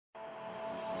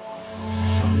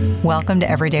Welcome to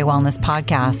Everyday Wellness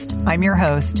Podcast. I'm your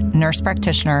host, nurse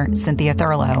practitioner Cynthia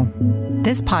Thurlow.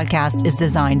 This podcast is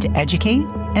designed to educate,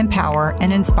 empower,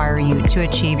 and inspire you to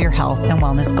achieve your health and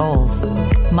wellness goals.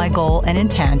 My goal and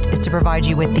intent is to provide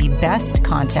you with the best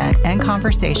content and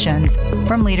conversations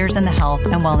from leaders in the health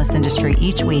and wellness industry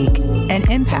each week and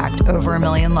impact over 1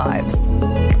 million lives.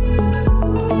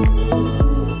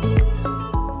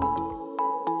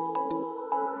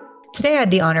 Today, I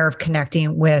had the honor of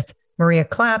connecting with Maria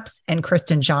Claps and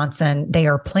Kristin Johnson. They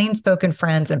are plain-spoken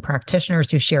friends and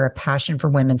practitioners who share a passion for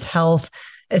women's health,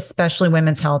 especially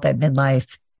women's health at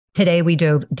midlife. Today, we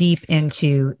dove deep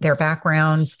into their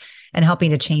backgrounds and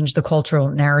helping to change the cultural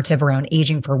narrative around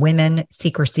aging for women,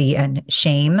 secrecy, and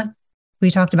shame. We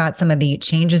talked about some of the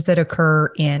changes that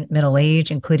occur in middle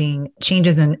age, including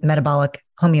changes in metabolic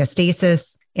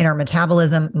homeostasis, in our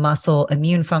metabolism, muscle,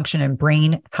 immune function, and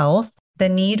brain health. The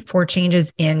need for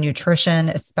changes in nutrition,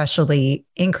 especially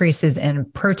increases in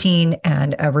protein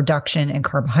and a reduction in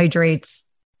carbohydrates,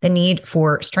 the need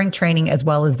for strength training as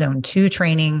well as zone 2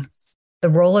 training, the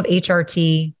role of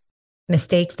HRT,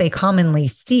 mistakes they commonly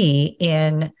see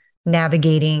in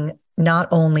navigating not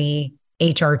only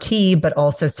HRT, but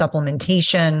also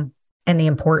supplementation, and the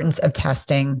importance of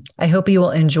testing. I hope you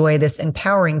will enjoy this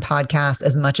empowering podcast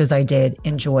as much as I did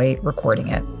enjoy recording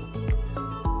it.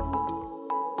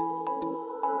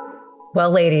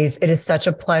 Well, ladies, it is such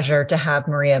a pleasure to have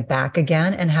Maria back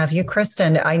again and have you,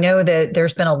 Kristin. I know that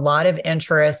there's been a lot of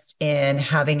interest in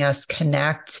having us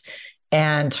connect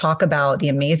and talk about the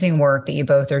amazing work that you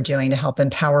both are doing to help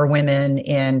empower women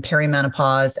in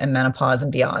perimenopause and menopause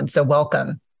and beyond. So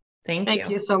welcome. Thank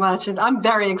you so much. And I'm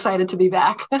very excited to be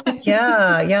back.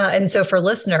 Yeah. And so for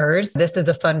listeners, this is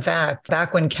a fun fact.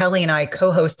 Back when Kelly and I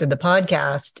co-hosted the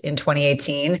podcast in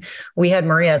 2018, we had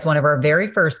Maria as one of our very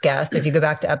first guests. If you go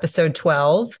back to episode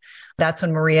 12, that's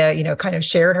when Maria, kind of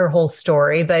shared her whole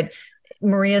story. But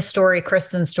Maria's story,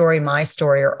 Kristin's story, my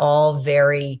story are all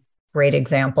very great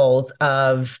examples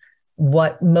of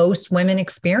what most women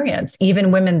experience,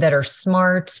 even women that are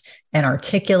smart and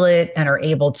articulate and are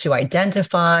able to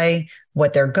identify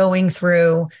what they're going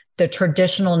through. The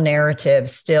traditional narrative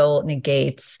still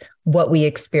negates what we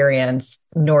experience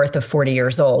north of 40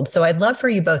 years old. So I'd love for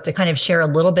you both to kind of share a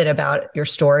little bit about your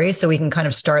story so we can kind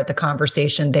of start the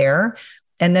conversation there.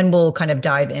 And then we'll kind of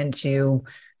dive into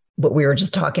what we were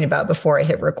just talking about before I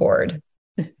hit record.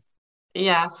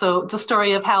 Yeah. So the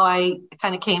story of how I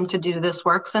kind of came to do this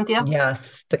work, Cynthia.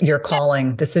 Yes. But your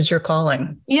calling. This is your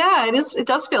calling. Yeah, it is. It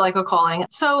does feel like a calling.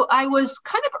 So I was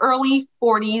kind of early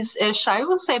 40s-ish. I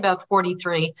would say about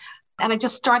 43. And I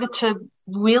just started to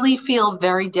really feel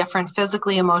very different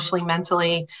physically, emotionally,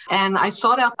 mentally. And I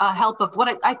sought out help of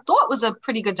what I thought was a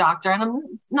pretty good doctor. And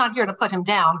I'm not here to put him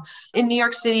down. In New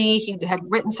York City, he had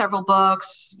written several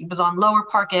books. He was on Lower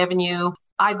Park Avenue.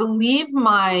 I believe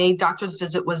my doctor's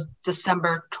visit was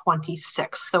December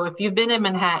 26th. So if you've been in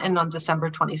Manhattan on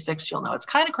December 26th, you'll know it's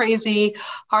kind of crazy,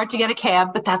 hard to get a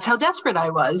cab, but that's how desperate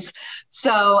I was.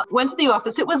 So went to the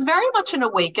office. It was very much an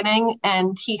awakening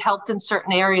and he helped in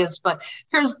certain areas. But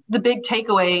here's the big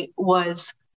takeaway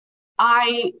was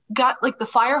I got like the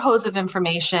fire hose of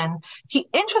information. He,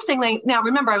 interestingly, now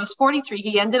remember I was 43.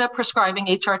 He ended up prescribing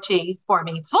HRT for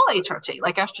me, full HRT,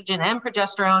 like estrogen and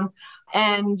progesterone,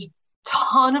 and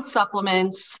ton of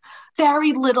supplements,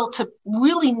 very little to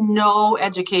really no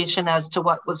education as to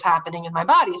what was happening in my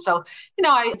body. So,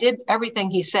 I did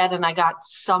everything he said and I got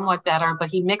somewhat better,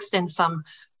 but he mixed in some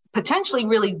potentially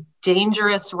really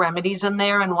dangerous remedies in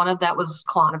there. And one of that was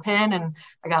Klonopin. And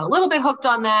I got a little bit hooked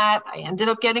on that. I ended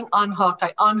up getting unhooked.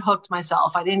 I unhooked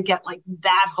myself. I didn't get like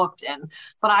that hooked in,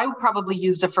 but I probably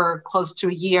used it for close to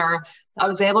a year. I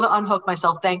was able to unhook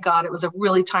myself. Thank God. It was a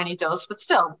really tiny dose, but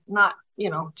still not,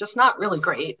 just not really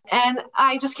great. And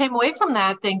I just came away from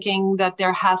that thinking that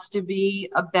there has to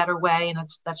be a better way. And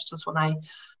that's just when I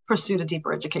pursued a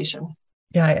deeper education.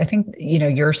 Yeah, I think,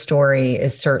 your story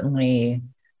is certainly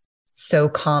so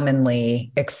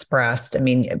commonly expressed. I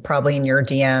mean, probably in your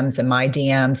DMs and my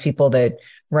DMs, people that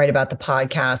write about the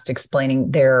podcast explaining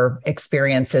their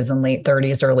experiences in late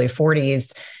 30s, early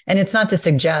 40s. And it's not to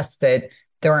suggest that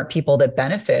there aren't people that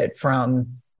benefit from,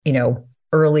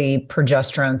 early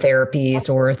progesterone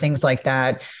therapies or things like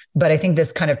that. But I think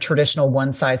this kind of traditional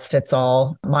one size fits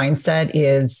all mindset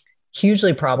is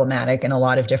hugely problematic in a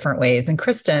lot of different ways. And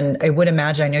Kristin, I would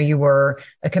imagine, I know you were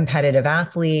a competitive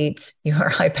athlete, you are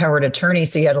a high-powered attorney,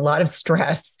 so you had a lot of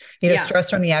stress, stress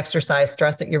from the exercise,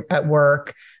 stress at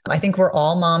work. I think we're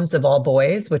all moms of all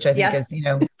boys, which I think is,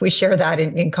 we share that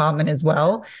in common as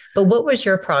well. But what was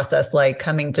your process like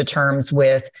coming to terms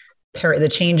with the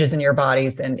changes in your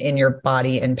bodies and in your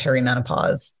body in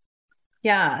perimenopause?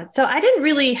 Yeah. So I didn't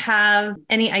really have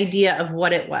any idea of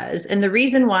what it was. And the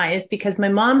reason why is because my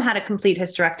mom had a complete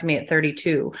hysterectomy at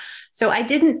 32. So I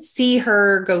didn't see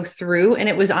her go through. And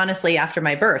it was honestly after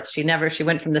my birth. She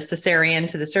went from the cesarean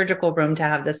to the surgical room to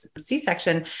have this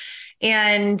C-section.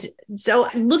 And so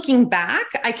looking back,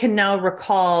 I can now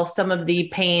recall some of the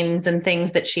pains and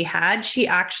things that she had. She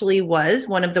actually was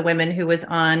one of the women who was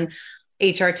on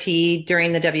HRT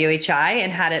during the WHI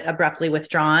and had it abruptly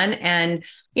withdrawn. And,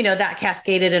 that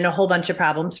cascaded in a whole bunch of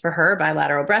problems for her,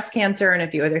 bilateral breast cancer and a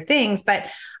few other things. But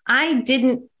I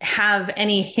didn't have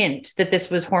any hint that this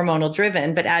was hormonal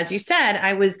driven. But as you said,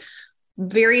 I was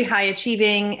very high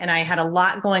achieving and I had a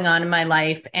lot going on in my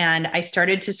life. And I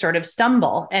started to sort of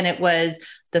stumble, and it was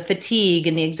the fatigue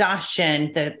and the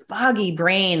exhaustion, the foggy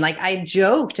brain. Like I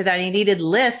joked that I needed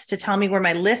lists to tell me where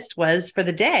my list was for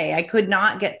the day. I could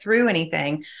not get through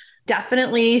anything.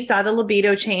 Definitely saw the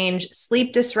libido change,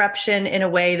 sleep disruption in a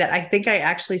way that I think I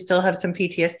actually still have some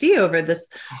PTSD over this,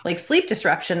 like sleep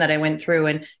disruption that I went through.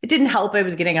 And it didn't help. I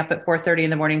was getting up at 4:30 in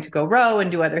the morning to go row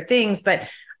and do other things, but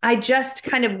I just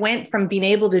kind of went from being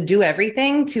able to do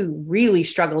everything to really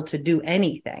struggle to do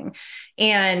anything,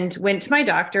 and went to my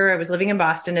doctor. I was living in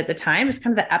Boston at the time. It was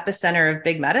kind of the epicenter of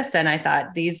big medicine. I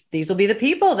thought these will be the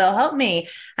people, they'll help me.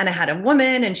 And I had a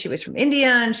woman, and she was from India,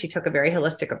 and she took a very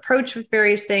holistic approach with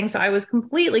various things. So I was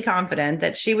completely confident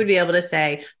that she would be able to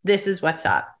say, this is what's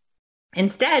up.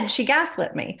 Instead, she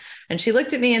gaslit me, and she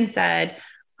looked at me and said,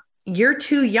 you're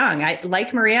too young.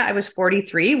 Like Maria, I was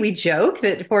 43. We joke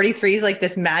that 43 is like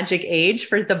this magic age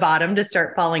for the bottom to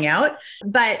start falling out.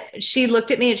 But she looked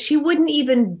at me and she wouldn't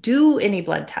even do any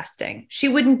blood testing. She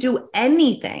wouldn't do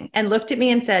anything, and looked at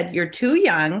me and said, you're too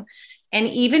young. And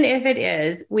even if it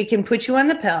is, we can put you on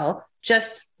the pill.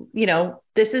 Just,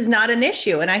 this is not an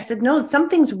issue. And I said, no,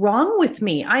 something's wrong with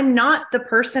me. I'm not the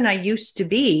person I used to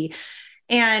be.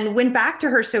 And went back to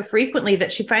her so frequently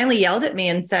that she finally yelled at me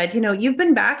and said, you've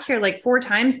been back here like 4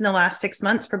 times in the last 6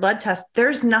 months for blood tests.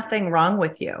 There's nothing wrong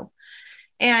with you.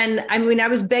 And I mean, I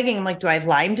was begging, I'm like, do I have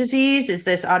Lyme disease? Is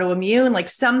this autoimmune? Like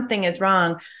something is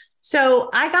wrong. So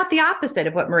I got the opposite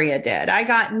of what Maria did. I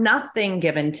got nothing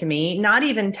given to me, not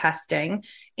even testing,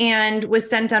 and was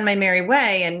sent on my merry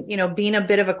way. And, being a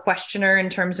bit of a questioner in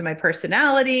terms of my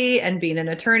personality and being an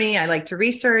attorney, I like to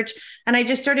research. And I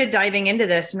just started diving into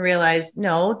this and realized,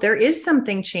 no, there is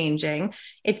something changing.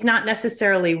 It's not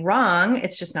necessarily wrong.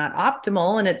 It's just not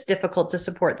optimal. And it's difficult to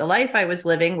support the life I was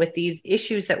living with these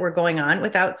issues that were going on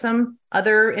without some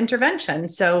other intervention.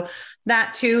 So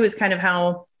that too is kind of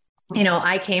how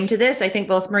I came to this. I think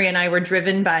both Maria and I were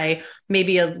driven by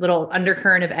maybe a little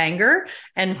undercurrent of anger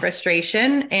and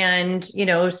frustration, and,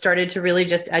 started to really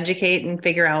just educate and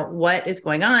figure out what is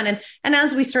going on. And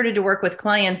as we started to work with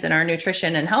clients in our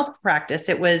nutrition and health practice,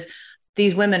 it was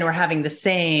these women were having the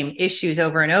same issues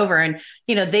over and over. And,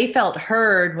 they felt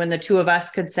heard when the two of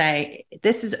us could say,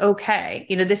 this is okay.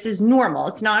 This is normal.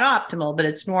 It's not optimal, but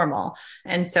it's normal.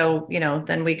 And so,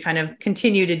 then we kind of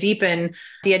continue to deepen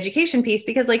the education piece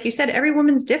because, like you said, every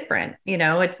woman's different.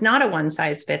 It's not a one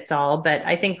size fits all, but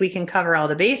I think we can cover all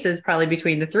the bases probably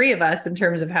between the three of us in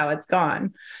terms of how it's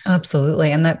gone.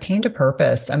 Absolutely. And that pain to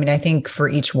purpose. I mean, I think for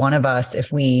each one of us,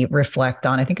 if we reflect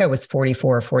on, I think I was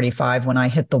 44 or 45 when I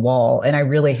hit the wall, and I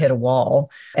really hit a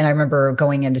wall. And I remember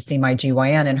going in to see my GYN,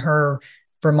 and her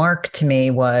remark to me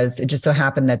was, it just so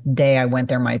happened that the day I went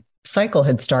there, my cycle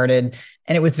had started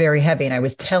and it was very heavy. And I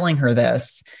was telling her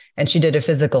this, and she did a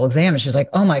physical exam and she was like,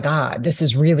 oh my God, this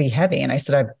is really heavy. And I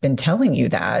said, I've been telling you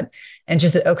that. And she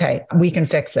said, okay, we can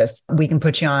fix this. We can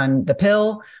put you on the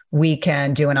pill. We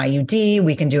can do an IUD.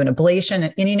 We can do an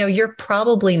ablation. And you're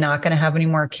probably not going to have any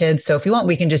more kids. So if you want,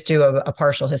 we can just do a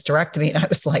partial hysterectomy. And I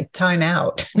was like, time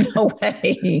out. No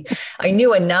way. I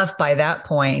knew enough by that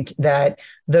point that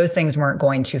those things weren't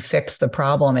going to fix the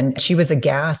problem. And she was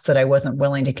aghast that I wasn't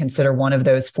willing to consider one of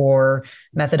those for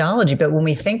methodology. But when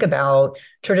we think about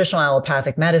traditional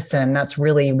allopathic medicine, that's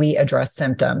really, we address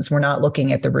symptoms. We're not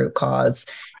looking at the root cause.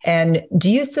 And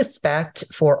do you suspect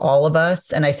for all of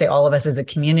us, and I say all of us as a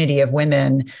community of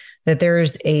women, that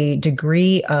there's a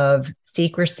degree of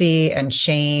secrecy and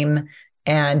shame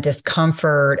and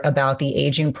discomfort about the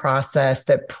aging process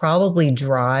that probably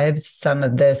drives some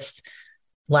of this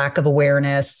lack of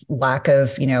awareness, lack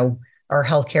of, our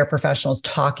healthcare professionals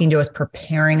talking to us,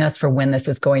 preparing us for when this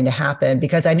is going to happen?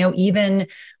 Because I know even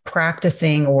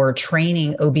practicing or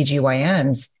training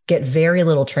OBGYNs get very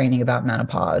little training about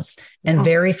menopause, and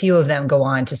very few of them go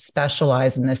on to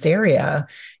specialize in this area.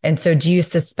 And so do you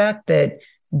suspect that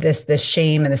this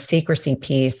shame and the secrecy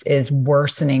piece is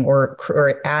worsening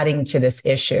or adding to this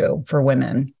issue for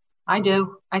women? I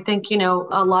do. I think, a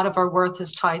lot of our worth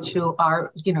is tied to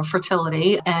our,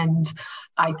 fertility. And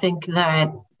I think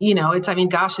that,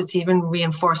 it's even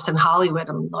reinforced in Hollywood.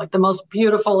 I'm like the most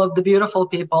beautiful of the beautiful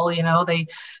people, they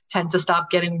tend to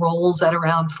stop getting roles at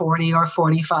around 40 or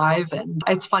 45. And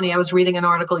it's funny, I was reading an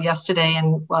article yesterday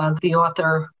and the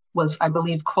author was, I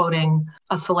believe, quoting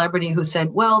a celebrity who said,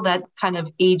 well, that kind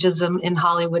of ageism in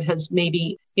Hollywood has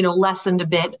maybe, lessened a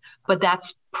bit, but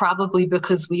that's probably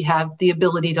because we have the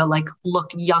ability to like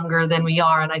look younger than we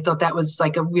are. And I thought that was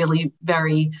like a really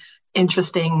very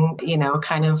interesting,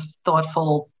 kind of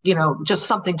thoughtful, just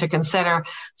something to consider.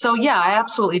 So yeah, I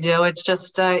absolutely do. It's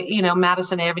just,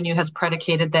 Madison Avenue has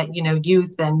predicated that,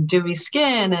 youth and dewy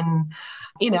skin and,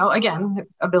 again,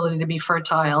 ability to be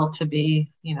fertile, to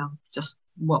be, just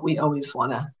what we always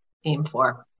want to aim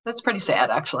for. That's pretty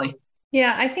sad, actually.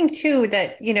 Yeah, I think too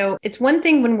that, it's one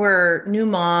thing when we're new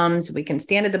moms, we can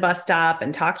stand at the bus stop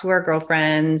and talk to our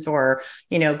girlfriends or,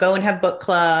 go and have book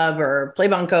club or play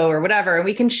bunco or whatever. And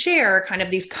we can share kind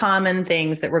of these common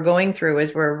things that we're going through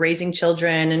as we're raising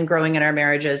children and growing in our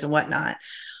marriages and whatnot.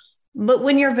 But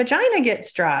when your vagina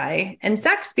gets dry and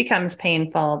sex becomes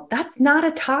painful, that's not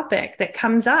a topic that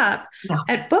comes up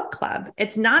at book club.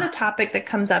 It's not a topic that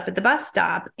comes up at the bus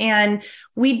stop. And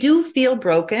we do feel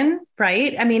broken,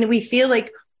 right? I mean, we feel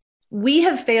like we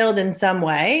have failed in some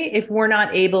way if we're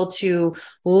not able to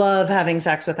love having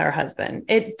sex with our husband.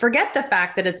 Forget the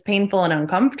fact that it's painful and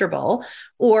uncomfortable,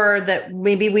 or that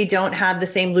maybe we don't have the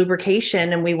same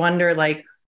lubrication and we wonder like,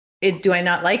 do I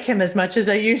not like him as much as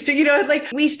I used to? Like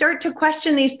we start to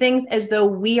question these things as though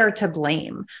we are to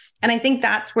blame. And I think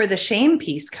that's where the shame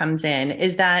piece comes in,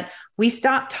 is that we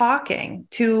stop talking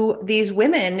to these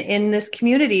women in this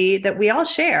community that we all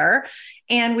share,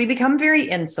 and we become very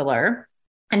insular.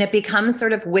 And it becomes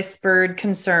sort of whispered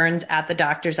concerns at the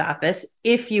doctor's office,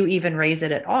 if you even raise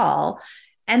it at all.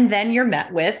 And then you're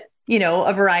met with,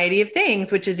 a variety of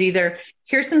things, which is either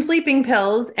here's some sleeping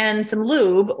pills and some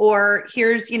lube, or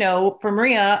here's, for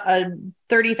Maria,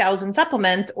 30,000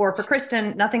 supplements, or for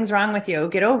Kristin, nothing's wrong with you.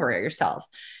 Get over it yourself.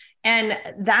 And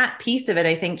that piece of it,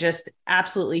 I think, just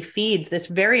absolutely feeds this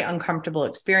very uncomfortable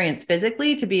experience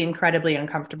physically to be incredibly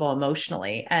uncomfortable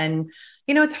emotionally. And,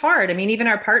 it's hard. I mean, even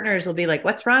our partners will be like,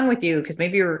 what's wrong with you? Because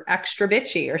maybe you're extra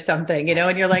bitchy or something,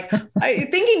 and you're like,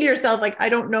 thinking to yourself, like, I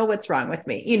don't know what's wrong with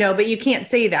me, but you can't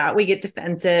say that. We get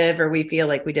defensive or we feel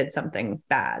like we did something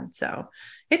bad. So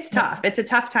it's tough. It's a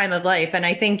tough time of life. And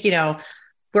I think,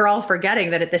 we're all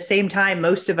forgetting that at the same time,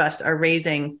 most of us are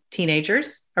raising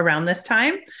teenagers around this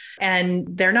time, and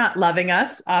they're not loving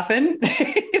us often.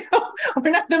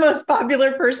 We're not the most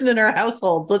popular person in our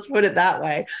households. Let's put it that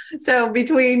way. So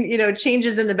between,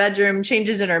 changes in the bedroom,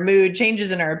 changes in our mood,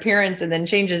 changes in our appearance, and then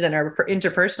changes in our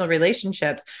interpersonal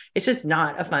relationships, it's just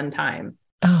not a fun time.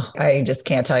 Oh, I just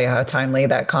can't tell you how timely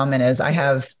that comment is. I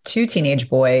have 2 teenage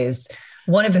boys,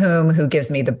 one of who gives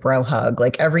me the bro hug.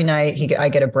 Like every night I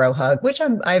get a bro hug, which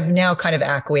I've now kind of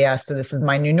acquiesced to. This is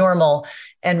my new normal.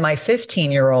 And my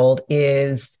 15-year-old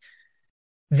is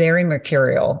very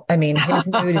mercurial. I mean, his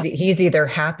mood is he's either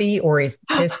happy or he's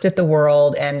pissed at the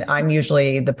world. And I'm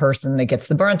usually the person that gets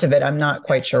the brunt of it. I'm not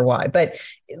quite sure why. But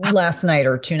last night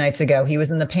or 2 nights ago, he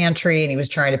was in the pantry and he was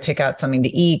trying to pick out something to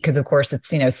eat. Because of course it's,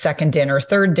 second dinner,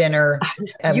 third dinner.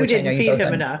 You didn't feed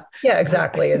him enough. Yeah,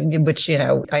 exactly. Which,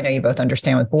 I know you both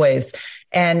understand with boys.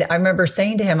 And I remember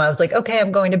saying to him, I was like, okay,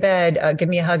 I'm going to bed. Give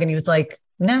me a hug. And he was like,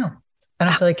 no, I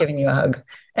don't feel like giving you a hug.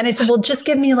 And I said, well, just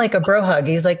give me like a bro hug.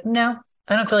 He's like, no,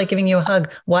 I don't feel like giving you a hug.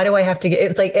 Why do I have to get, it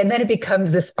was like, and then it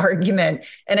becomes this argument.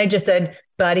 And I just said,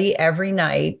 buddy, every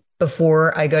night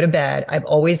before I go to bed, I've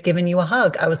always given you a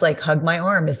hug. I was like, hug my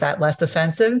arm. Is that less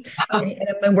offensive?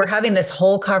 And we're having this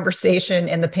whole conversation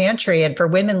in the pantry. And for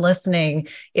women listening,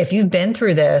 if you've been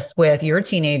through this with your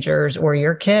teenagers or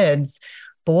your kids,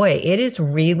 boy, it is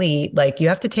really like, you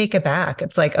have to take it back.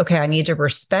 It's like, okay, I need to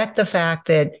respect the fact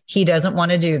that he doesn't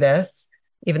want to do this,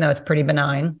 even though it's pretty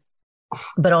benign.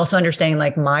 But also understanding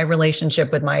like my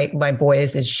relationship with my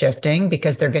boys is shifting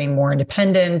because they're getting more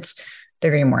independent.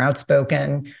 They're getting more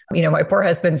outspoken. My poor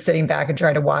husband's sitting back and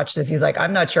trying to watch this. He's like,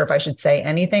 I'm not sure if I should say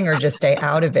anything or just stay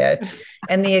out of it.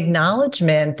 And the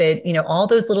acknowledgement that, all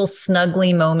those little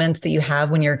snuggly moments that you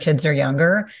have when your kids are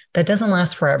younger, that doesn't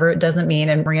last forever. It doesn't mean,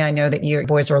 and Maria, I know that your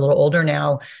boys are a little older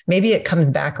now. Maybe it comes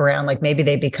back around, like maybe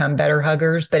they become better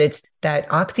huggers, but it's that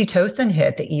oxytocin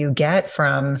hit that you get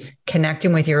from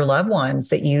connecting with your loved ones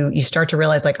that you start to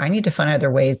realize, like, I need to find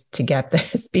other ways to get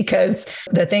this, because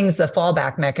the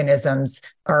fallback mechanisms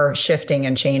are shifting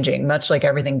and changing, much like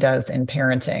everything does in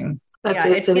parenting.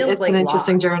 It's an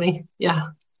interesting journey. Yeah.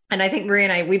 And I think Maria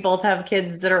and we both have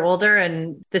kids that are older.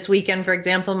 And this weekend, for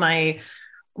example, my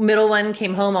Middle one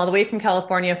came home all the way from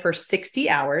California for 60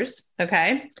 hours.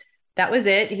 Okay. That was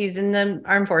it. He's in the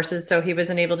armed forces, so he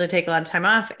wasn't able to take a lot of time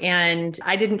off. And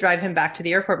I didn't drive him back to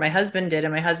the airport. My husband did.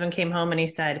 And my husband came home and he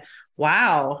said,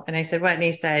 wow. And I said, what? And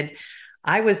he said,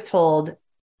 I was told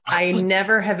I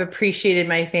never have appreciated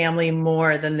my family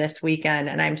more than this weekend.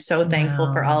 And I'm so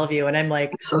thankful for all of you. And I'm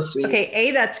like, so sweet. Okay,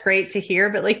 A, that's great to hear,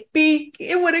 but like B,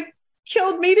 it would have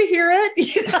killed me to hear it.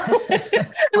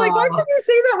 Like, why couldn't you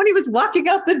say that when he was walking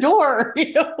out the door?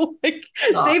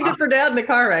 Saved it for dad in the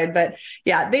car ride. But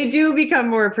yeah, they do become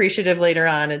more appreciative later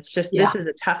on. It's just, this is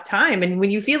a tough time. And when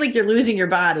you feel like you're losing your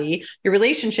body, your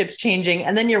relationship's changing,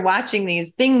 and then you're watching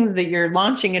these things that you're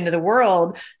launching into the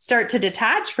world start to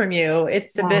detach from you,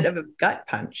 it's a bit of a gut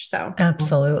punch. So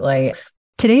absolutely.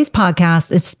 Today's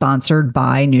podcast is sponsored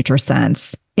by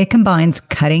NutriSense. It combines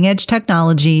cutting-edge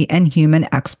technology and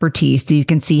human expertise so you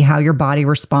can see how your body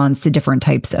responds to different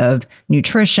types of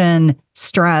nutrition,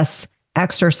 stress,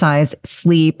 exercise,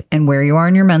 sleep, and where you are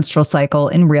in your menstrual cycle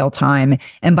in real time.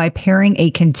 And by pairing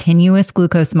a continuous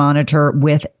glucose monitor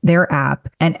with their app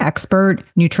and expert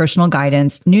nutritional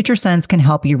guidance, NutriSense can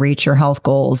help you reach your health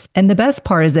goals. And the best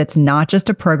part is it's not just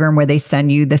a program where they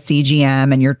send you the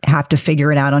CGM and you have to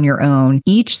figure it out on your own.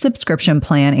 Each subscription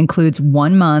plan includes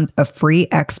 1 month of free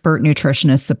expert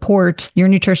nutritionist support. Your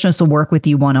nutritionist will work with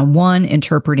you one-on-one,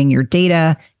 interpreting your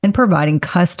data and providing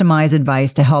customized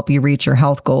advice to help you reach your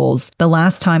health goals. The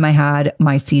last time I had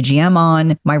my CGM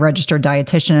on, my registered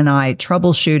dietitian and I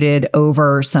troubleshooted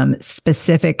over some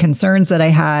specific concerns that I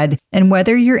had. And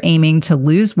whether you're aiming to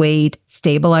lose weight,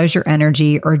 stabilize your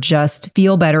energy, or just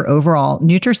feel better overall,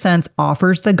 NutriSense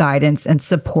offers the guidance and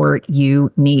support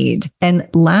you need. And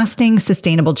lasting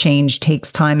sustainable change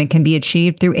takes time and can be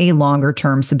achieved through a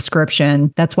longer-term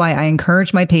subscription. That's why I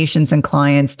encourage my patients and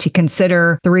clients to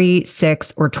consider 3,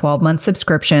 6, or 12-month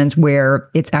subscriptions where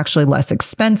it's actually less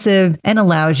expensive and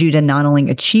allows you to not only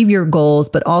achieve your goals,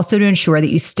 but also to ensure that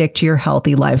you stick to your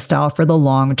healthy lifestyle for the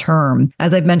long term.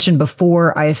 As I've mentioned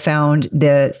before, I have found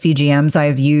the CGMs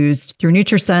I've used through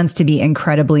NutriSense to be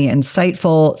incredibly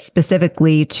insightful,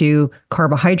 specifically to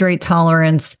carbohydrate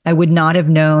tolerance. I would not have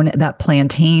known that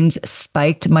plantains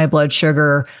spiked my blood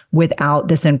sugar without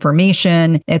this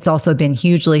information. It's also been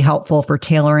hugely helpful for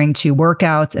tailoring to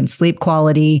workouts and sleep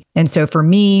quality. And so for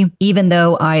me, even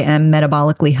though I am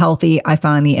metabolically healthy, I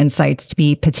find the insights to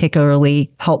be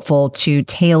particularly helpful to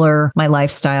tailor my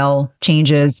lifestyle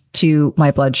changes to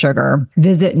my blood sugar.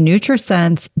 Visit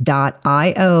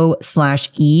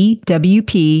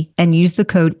nutrisense.io/EWP and use the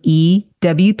code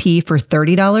EWP for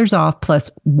 $30 off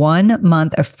plus 1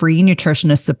 month of free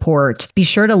nutritionist support. Be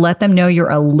sure to let them know you're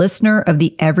a listener of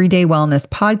the Everyday Wellness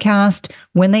podcast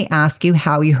when they ask you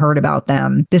how you heard about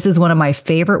them. This is one of my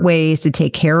favorite ways to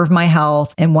take care of my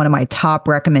health and one of my top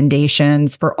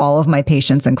recommendations for all of my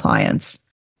patients and clients.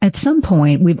 At some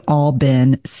point, we've all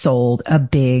been sold a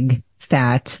big,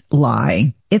 fat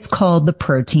lie. It's called the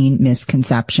protein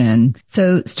misconception.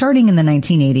 So starting in the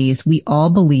 1980s, we all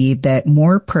believed that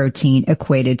more protein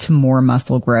equated to more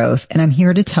muscle growth. And I'm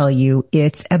here to tell you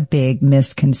it's a big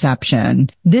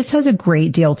misconception. This has a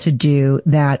great deal to do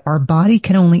that our body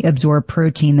can only absorb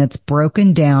protein that's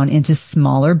broken down into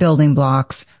smaller building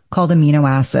blocks called amino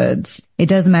acids. It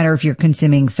doesn't matter if you're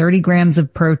consuming 30 grams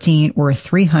of protein or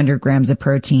 300 grams of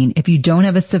protein. If you don't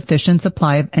have a sufficient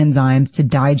supply of enzymes to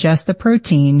digest the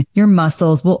protein, your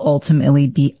muscles will ultimately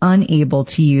be unable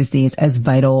to use these as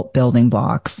vital building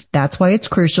blocks. That's why it's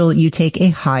crucial you take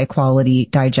a high quality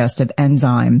digestive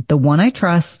enzyme. The one I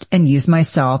trust and use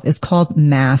myself is called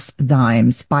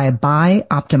Masszymes by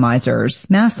Optimizers.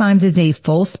 Masszymes is a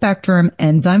full spectrum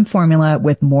enzyme formula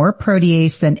with more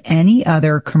protease than any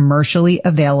other commercially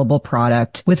available product,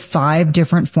 with 5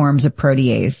 different forms of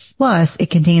protease. Plus, it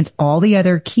contains all the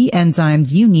other key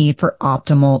enzymes you need for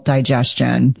optimal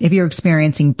digestion. If you're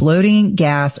experiencing bloating,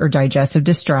 gas, or digestive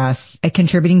distress, a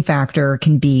contributing factor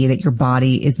can be that your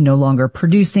body is no longer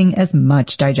producing as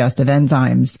much digestive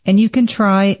enzymes. And you can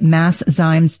try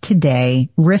Masszymes today,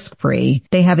 risk-free.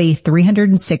 They have a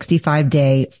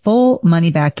 365-day full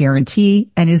money-back guarantee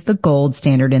and is the gold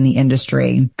standard in the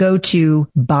industry. Go to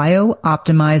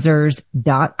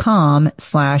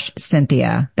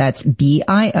bioptimizers.com/Cynthia. That's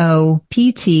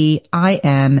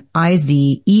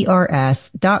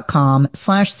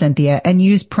bioptimizers.com/Cynthia and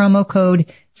use promo code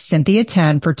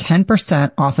Cynthia10 for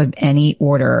 10% off of any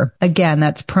order. Again,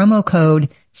 that's promo code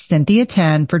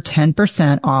Cynthia10 for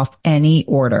 10% off any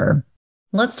order.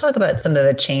 Let's talk about some of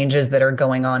the changes that are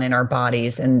going on in our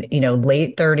bodies in,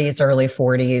 late 30s, early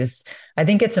 40s. I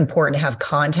think it's important to have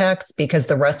context because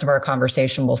the rest of our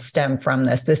conversation will stem from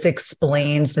this. This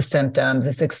explains the symptoms.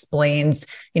 This explains,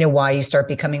 why you start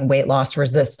becoming weight loss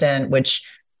resistant, which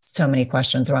so many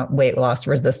questions about weight loss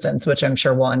resistance, which I'm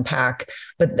sure we'll unpack.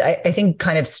 But I think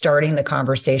kind of starting the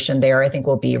conversation there, I think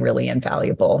will be really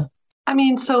invaluable. I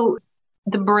mean, so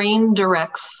the brain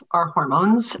directs our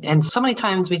hormones. And so many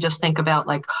times we just think about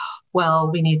like,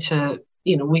 well, we need to,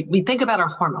 we think about our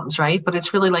hormones, right? But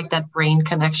it's really like that brain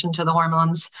connection to the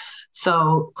hormones.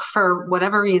 So for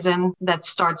whatever reason, that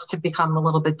starts to become a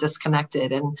little bit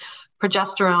disconnected. And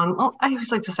progesterone, well, I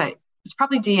always like to say, it's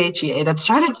probably DHEA that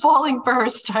started falling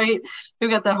first, right?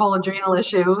 We've got that whole adrenal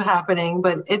issue happening,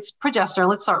 but it's progesterone.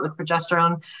 Let's start with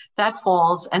progesterone. That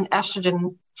falls and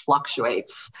estrogen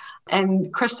fluctuates.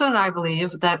 And Kristin and I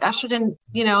believe that estrogen,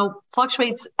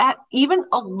 fluctuates at even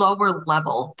a lower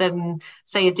level than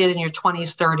say it did in your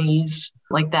 20s, 30s,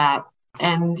 like that.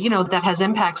 And, that has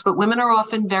impacts, but women are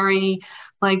often very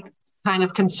kind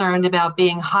of concerned about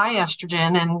being high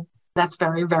estrogen, and that's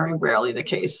very, very rarely the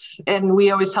case. And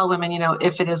we always tell women,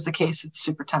 if it is the case, it's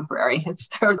super temporary.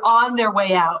 They're on their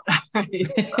way out.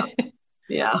 Right? So,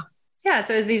 yeah. Yeah.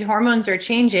 So as these hormones are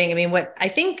changing, I mean, what I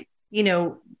think,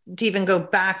 to even go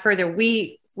back further,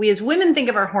 we as women think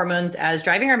of our hormones as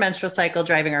driving our menstrual cycle,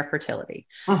 driving our fertility.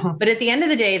 Mm-hmm. But at the end of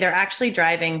the day, they're actually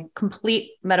driving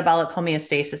complete metabolic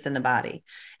homeostasis in the body.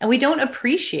 And we don't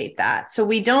appreciate that. So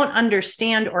we don't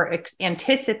understand or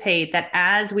anticipate that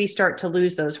as we start to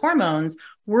lose those hormones,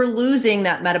 we're losing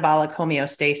that metabolic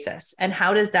homeostasis. And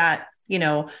how does that,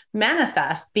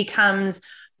 manifest becomes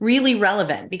really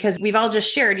relevant, because we've all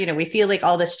just shared, we feel like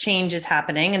all this change is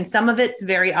happening and some of it's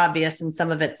very obvious and some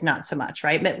of it's not so much,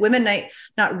 right? But women might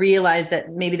not realize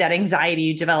that maybe that anxiety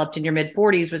you developed in your mid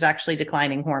 40s was actually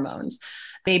declining hormones.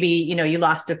 Maybe, you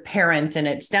lost a parent and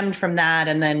it stemmed from that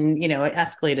and then, it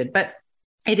escalated. But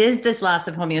it is this loss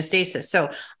of homeostasis.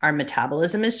 So our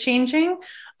metabolism is changing.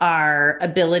 Our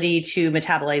ability to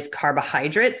metabolize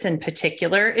carbohydrates in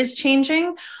particular is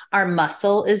changing. Our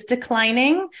muscle is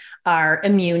declining. Our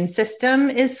immune system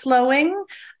is slowing.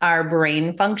 Our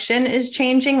brain function is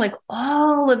changing. Like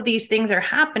all of these things are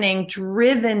happening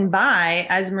driven by,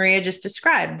 as Maria just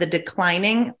described, the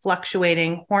declining,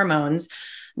 fluctuating hormones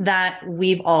that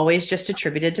we've always just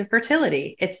attributed to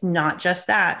fertility. It's not just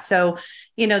that. So,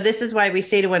 this is why we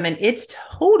say to women, it's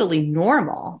totally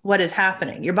normal what is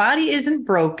happening. Your body isn't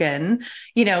broken.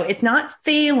 It's not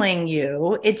failing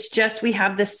you. It's just we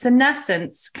have this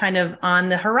senescence kind of on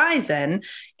the horizon.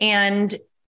 And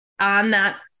on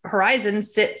that horizon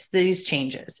sits these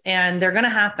changes, and they're going to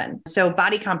happen. So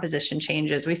body composition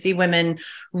changes. We see women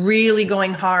really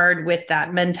going hard with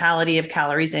that mentality of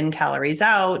calories in, calories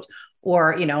out,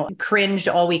 or, cringed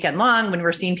all weekend long when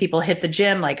we're seeing people hit the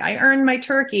gym, like I earned my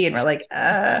turkey. And we're like,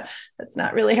 that's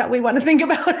not really how we want to think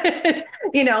about it,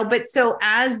 but so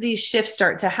as these shifts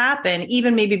start to happen,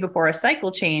 even maybe before a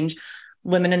cycle change,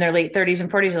 women in their late 30s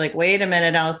and 40s are like, wait a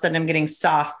minute, all of a sudden I'm getting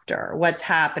softer. What's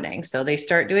happening? So they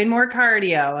start doing more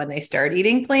cardio and they start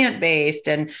eating plant-based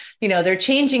and, they're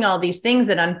changing all these things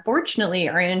that unfortunately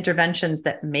are interventions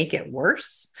that make it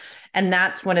worse. And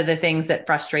that's one of the things that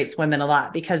frustrates women a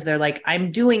lot, because they're like, I'm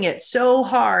doing it so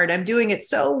hard. I'm doing it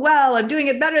so well. I'm doing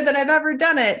it better than I've ever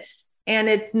done it. And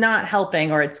it's not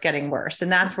helping, or it's getting worse.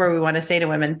 And that's where we want to say to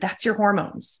women, that's your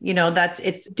hormones.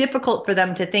 It's difficult for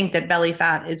them to think that belly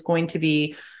fat is going to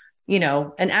be,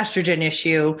 an estrogen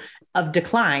issue of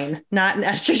decline, not an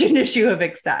estrogen issue of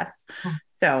excess.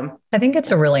 So I think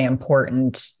it's a really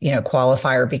important,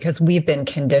 qualifier, because we've been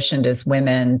conditioned as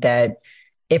women that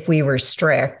if we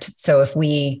restrict, so if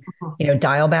we,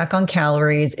 dial back on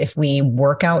calories, if we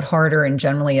work out harder, and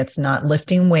generally it's not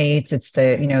lifting weights, it's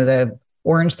the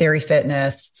Orange Theory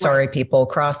Fitness, sorry, people,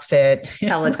 CrossFit,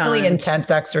 Peloton, really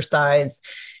intense exercise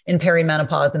in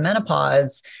perimenopause and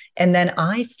menopause. And then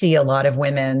I see a lot of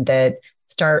women that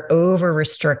start over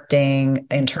restricting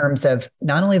in terms of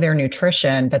not only their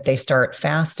nutrition, but they start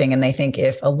fasting, and they think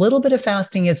if a little bit of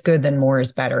fasting is good, then more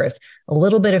is better. If a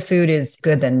little bit of food is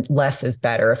good, then less is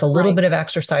better. If a little bit of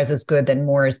exercise is good, then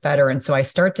more is better. And so I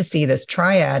start to see this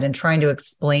triad and trying to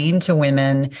explain to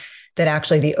women that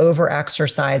actually the over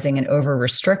exercising and over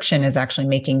restriction is actually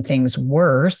making things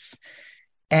worse,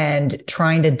 and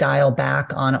trying to dial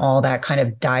back on all that kind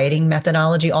of dieting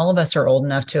methodology. All of us are old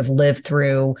enough to have lived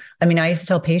through. I mean, I used to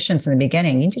tell patients in the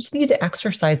beginning, you just need to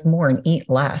exercise more and eat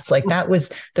less. Like that was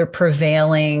the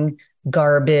prevailing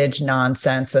garbage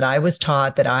nonsense that I was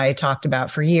taught, that I talked about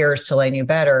for years till I knew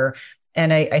better.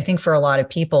 And I think for a lot of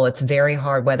people, it's very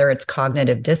hard, whether it's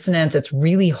cognitive dissonance, it's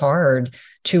really hard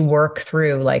to work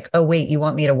through like, oh, wait, you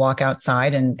want me to walk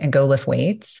outside and go lift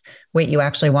weights? Wait, you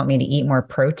actually want me to eat more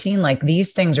protein? Like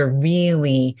these things are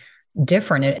really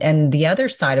different. And the other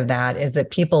side of that is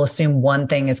that people assume one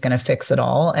thing is going to fix it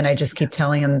all. And I just keep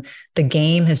telling them the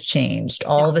game has changed.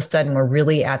 All of a sudden, we're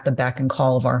really at the beck and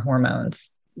call of our hormones.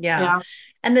 Yeah.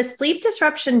 And the sleep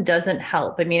disruption doesn't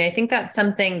help. I mean, I think that's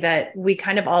something that we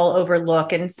kind of all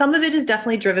overlook. And some of it is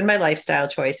definitely driven by lifestyle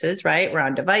choices, right? We're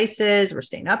on devices, we're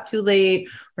staying up too late,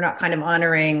 we're not kind of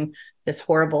honoring this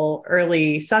horrible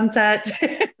early sunset,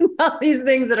 all these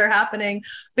things that are happening.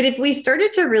 But if we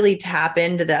started to really tap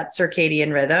into that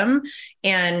circadian rhythm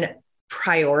and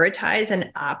prioritize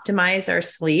and optimize our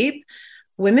sleep,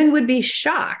 women would be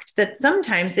shocked that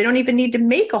sometimes they don't even need to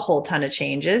make a whole ton of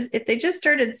changes. If they just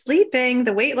started sleeping,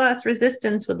 the weight loss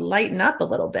resistance would lighten up a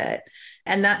little bit.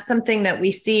 And that's something that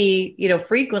we see,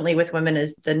 frequently with women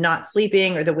is the not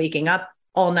sleeping or the waking up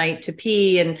all night to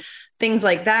pee and things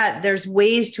like that. There's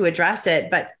ways to address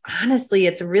it, but honestly,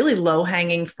 it's a really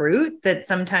low-hanging fruit that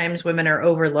sometimes women are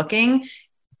overlooking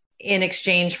in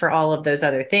exchange for all of those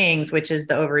other things, which is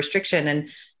the over-restriction. And,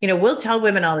 we'll tell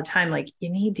women all the time, like, you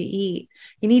need to eat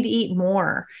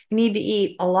more. You need to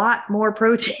eat a lot more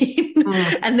protein.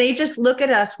 And they just look at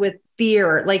us with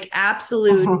fear, like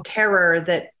absolute terror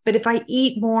but if I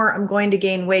eat more, I'm going to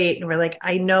gain weight. And we're like,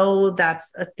 I know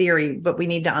that's a theory, but we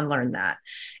need to unlearn that.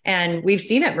 And we've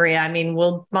seen it, Maria. I mean,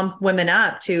 we'll bump women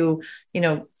up to,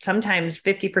 sometimes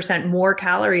 50% more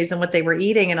calories than what they were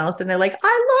eating. And all of a sudden they're like,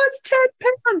 I lost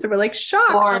 10 pounds. And we're like,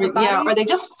 shocked. Or they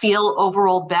just feel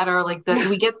overall better. Like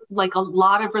we get like a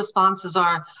lot of responses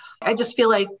are, I just feel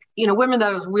like, women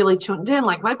that are really tuned in,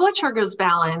 like my blood sugar is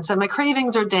balanced and my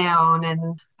cravings are down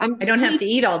and I don't have to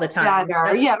eat all the time. I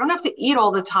don't have to eat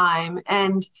all the time.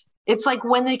 And it's like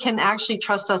when they can actually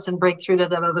trust us and break through to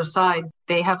that other side,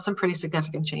 they have some pretty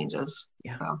significant changes.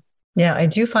 Yeah. Yeah, I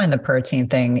do find the protein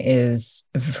thing is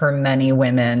for many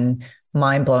women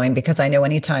mind blowing because I know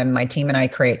anytime my team and I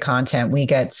create content, we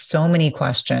get so many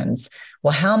questions.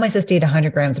 Well, how am I supposed to eat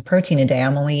 100 grams of protein a day?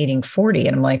 I'm only eating 40.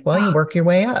 And I'm like, well, you work your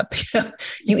way up.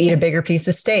 You eat a bigger piece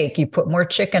of steak. You put more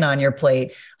chicken on your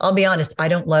plate. I'll be honest, I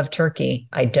don't love turkey.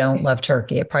 I don't love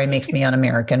turkey. It probably makes me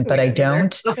un-American, but I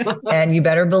don't. And you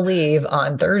better believe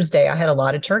on Thursday, I had a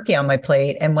lot of turkey on my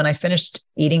plate. And when I finished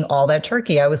eating all that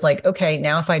turkey, I was like, okay,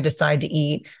 now if I decide to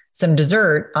eat some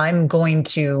dessert, I'm going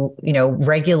to,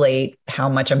 regulate how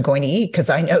much I'm going to eat because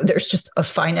I know there's just a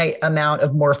finite amount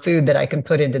of more food that I can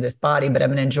put into this body, but I'm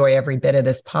going to enjoy every bit of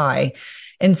this pie.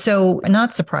 And so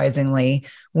not surprisingly,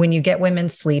 when you get women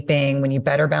sleeping, when you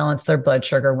better balance their blood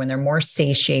sugar, when they're more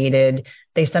satiated,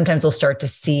 they sometimes will start to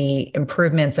see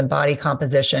improvements in body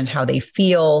composition, how they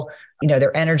feel,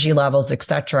 their energy levels, et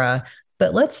cetera.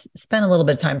 But let's spend a little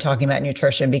bit of time talking about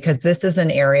nutrition because this is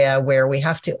an area where we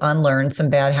have to unlearn some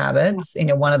bad habits.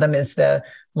 One of them is the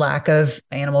lack of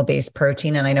animal-based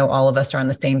protein. And I know all of us are on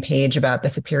the same page about the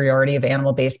superiority of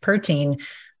animal-based protein.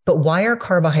 But why are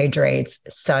carbohydrates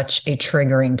such a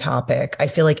triggering topic? I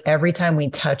feel like every time we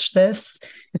touch this,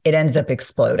 it ends up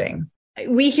exploding.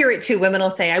 We hear it too. Women will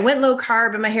say, I went low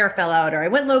carb and my hair fell out, or I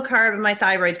went low carb and my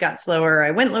thyroid got slower, or I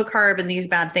went low carb and these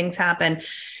bad things happen.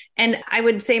 And I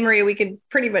would say, Maria, we could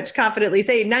pretty much confidently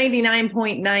say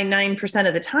 99.99%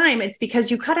 of the time, it's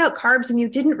because you cut out carbs and you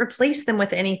didn't replace them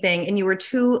with anything and you were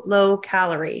too low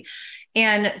calorie.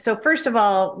 And so first of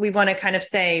all, we want to kind of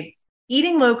say,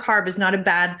 eating low carb is not a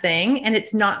bad thing, and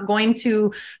it's not going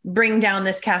to bring down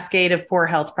this cascade of poor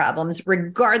health problems,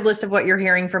 regardless of what you're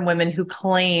hearing from women who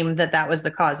claim that that was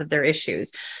the cause of their issues.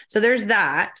 So there's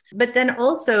that. But then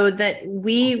also that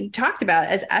we talked about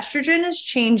as estrogen is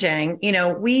changing,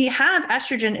 we have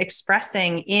estrogen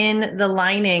expressing in the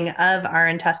lining of our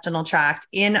intestinal tract,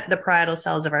 in the parietal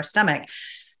cells of our stomach.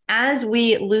 As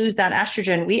we lose that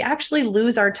estrogen, we actually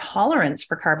lose our tolerance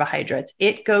for carbohydrates.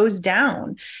 It goes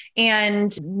down.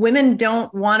 And women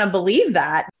don't want to believe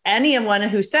that. Anyone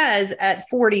who says at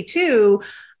 42,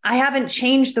 I haven't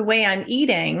changed the way I'm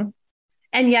eating,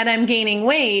 and yet I'm gaining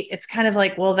weight, it's kind of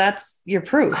like, well, that's your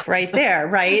proof right there,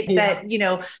 right? Yeah.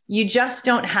 That, you just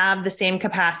don't have the same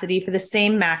capacity for the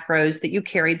same macros that you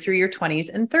carried through your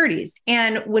 20s and 30s.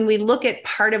 And when we look at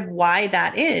part of why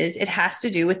that is, it has to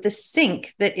do with the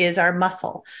sink that is our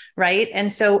muscle, right? And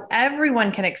so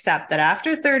everyone can accept that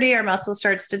after 30, our muscle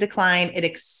starts to decline. It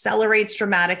accelerates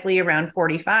dramatically around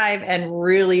 45 and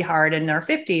really hard in our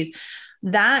 50s.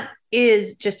 That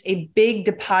is just a big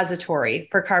depository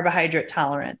for carbohydrate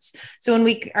tolerance. So when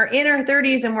we are in our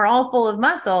 30s and we're all full of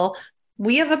muscle,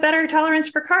 we have a better tolerance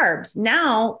for carbs.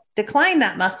 Now decline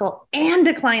that muscle and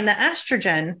decline the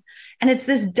estrogen, And it's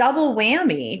this double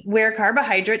whammy where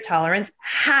carbohydrate tolerance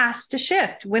has to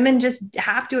shift. Women just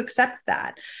have to accept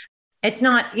that. It's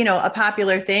not, a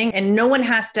popular thing, and no one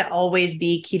has to always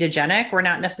be ketogenic. We're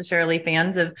not necessarily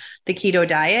fans of the keto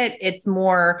diet. It's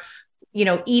more,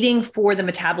 eating for the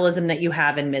metabolism that you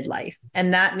have in midlife.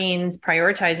 And that means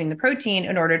prioritizing the protein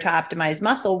in order to optimize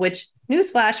muscle, which,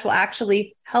 newsflash, will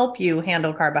actually help you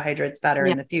handle carbohydrates better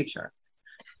in the future.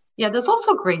 Yeah, there's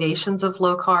also gradations of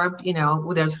low carb.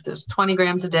 There's 20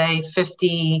 grams a day,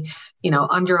 50,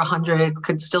 under 100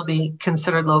 could still be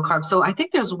considered low carb. So I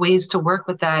think there's ways to work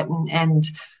with that. And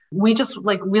we just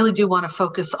really do want to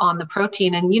focus on the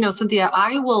protein. And, Cynthia,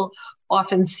 I will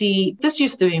often see, this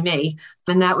used to be me,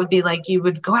 and that would be you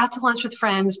would go out to lunch with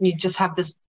friends and you just have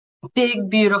this big,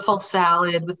 beautiful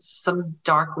salad with some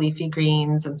dark leafy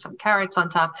greens and some carrots on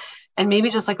top, and maybe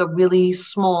just a really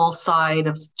small side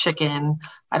of chicken.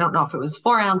 I don't know if it was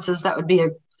 4 ounces. That would be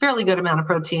a fairly good amount of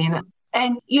protein.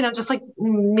 And, just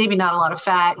maybe not a lot of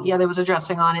fat. Yeah, there was a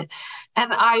dressing on it.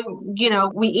 And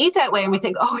we eat that way and we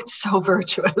think, oh, it's so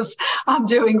virtuous. I'm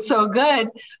doing so good.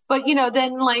 But,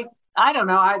 then I don't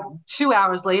know, 2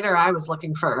 hours later, I was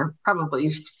looking for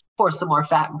some more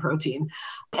fat and protein.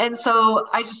 And so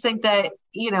I just think that,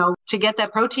 to get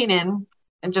that protein in,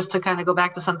 and just to kind of go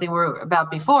back to something we were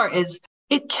about before, is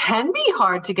it can be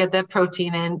hard to get that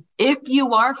protein in if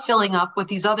you are filling up with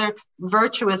these other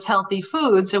virtuous, healthy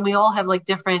foods. And we all have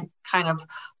different kind of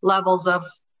levels of,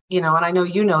 and I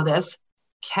know this,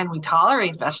 can we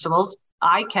tolerate vegetables?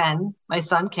 I can, my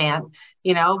son can't,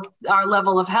 our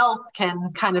level of health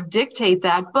can kind of dictate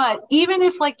that. But even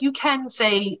if you can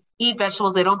say, eat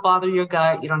vegetables, they don't bother your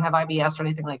gut, you don't have IBS or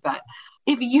anything like that.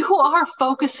 If you are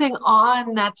focusing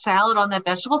on that salad, on that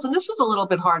vegetables, and this was a little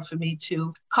bit hard for me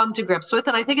to come to grips with,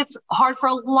 and I think it's hard for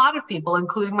a lot of people,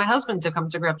 including my husband, to come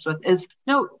to grips with, is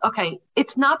no, okay,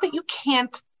 it's not that you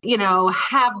can't,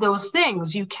 have those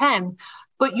things, you can,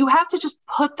 but you have to just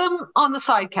put them on the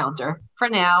side counter for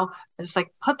now. It's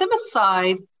put them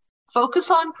aside,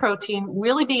 focus on protein,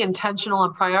 really be intentional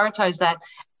and prioritize that.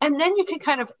 And then you can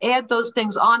kind of add those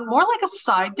things on more like a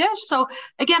side dish. So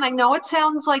again, I know it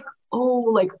sounds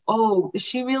is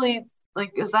she really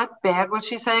is that bad what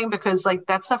she's saying? Because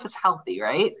that stuff is healthy,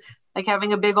 right?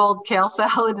 Having a big old kale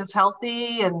salad is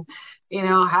healthy, and,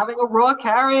 having a raw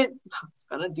carrot, it's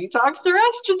going to detox your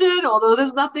estrogen, although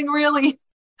there's nothing really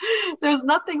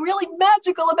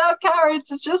magical about carrots.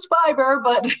 It's just fiber,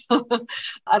 but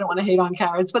I don't want to hate on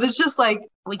carrots, but it's just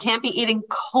we can't be eating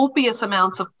copious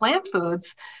amounts of plant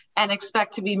foods and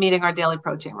expect to be meeting our daily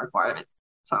protein requirement.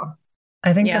 So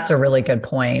I think that's a really good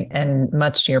point. And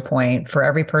much to your point, for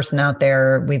every person out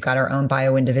there, we've got our own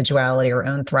bio-individuality, our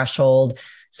own threshold.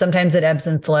 Sometimes it ebbs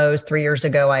and flows. 3 years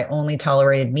ago, I only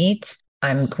tolerated meat.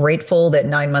 I'm grateful that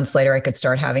 9 months later, I could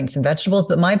start having some vegetables,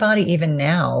 but my body, even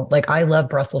now, I love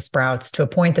Brussels sprouts to a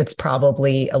point that's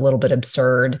probably a little bit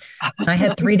absurd. And I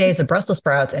had 3 days of Brussels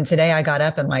sprouts, and today I got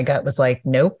up and my gut was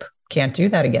nope, can't do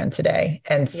that again today.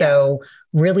 And so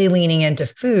really leaning into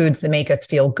foods that make us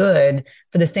feel good,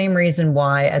 for the same reason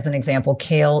why, as an example,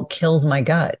 kale kills my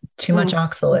gut. Too much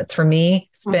oxalates. For me,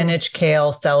 spinach,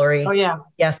 kale, celery. Oh, yeah.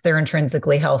 Yes, they're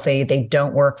intrinsically healthy. They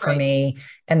don't work for me,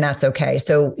 and that's okay.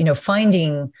 So,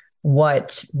 finding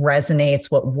what resonates,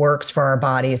 what works for our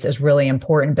bodies is really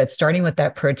important, but starting with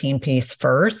that protein piece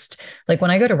first.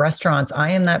 When I go to restaurants,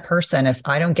 I am that person. If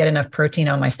I don't get enough protein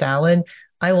on my salad,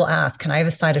 I will ask, can I have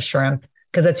a side of shrimp?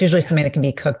 Because that's usually something that can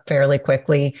be cooked fairly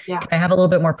quickly. Yeah. Can I have a little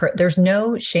bit more? There's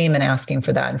no shame in asking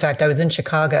for that. In fact, I was in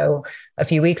Chicago a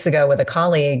few weeks ago with a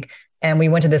colleague, and we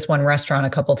went to this one restaurant a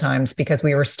couple of times because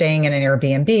we were staying in an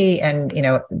Airbnb. And,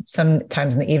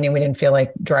 sometimes in the evening, we didn't feel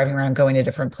like driving around going to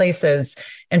different places.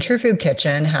 And True Food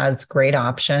Kitchen has great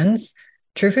options.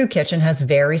 True Food Kitchen has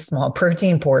very small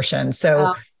protein portions.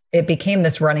 So it became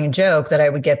this running joke that I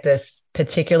would get this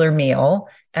particular meal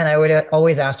and I would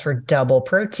always ask for double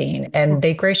protein, and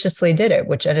they graciously did it,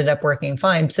 which ended up working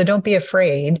fine. So don't be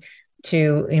afraid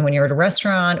to, when you're at a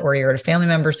restaurant or you're at a family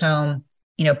member's home,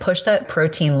 push that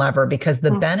protein lever, because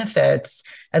the benefits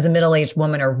as a middle-aged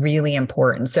woman are really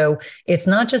important. So it's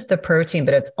not just the protein,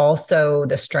 but it's also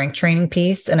the strength training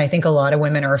piece. And I think a lot of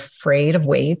women are afraid of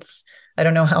weights. I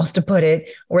don't know how else to put it,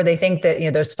 or they think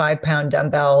that, those 5-pound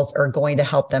dumbbells are going to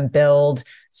help them build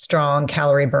strong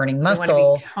calorie burning muscle. They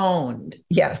want to be toned.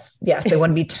 Yes. They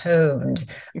want to be toned.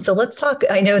 So let's talk.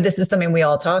 I know this is something we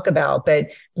all talk about, but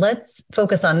let's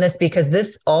focus on this, because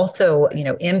this also,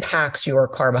 impacts your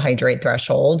carbohydrate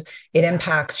threshold. It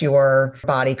impacts your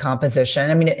body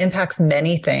composition. I mean, it impacts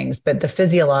many things, but the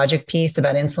physiologic piece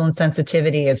about insulin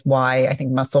sensitivity is why I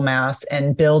think muscle mass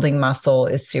and building muscle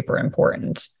is super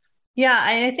important. Yeah,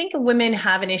 I think women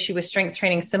have an issue with strength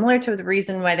training similar to the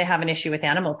reason why they have an issue with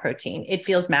animal protein. It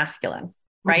feels masculine,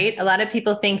 right? A lot of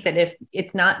people think that if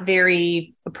it's not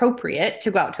very appropriate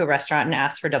to go out to a restaurant and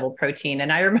ask for double protein.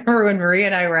 And I remember when Maria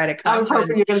and I were at a conference. I was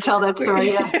hoping you were going to tell that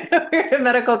story. Yeah. We were at a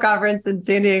medical conference in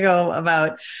San Diego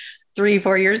about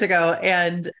 3-4 years ago.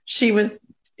 And she was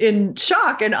in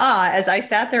shock and awe as I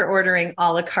sat there ordering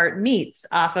a la carte meats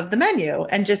off of the menu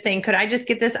and just saying, could I just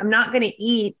get this? I'm not going to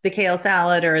eat the kale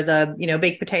salad or the,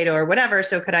 baked potato or whatever.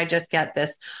 So could I just get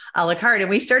this a la carte? And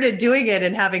we started doing it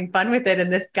and having fun with it.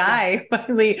 And this guy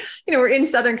finally, we're in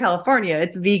Southern California,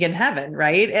 it's vegan heaven,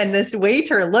 right? And this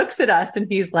waiter looks at us and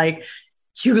he's like,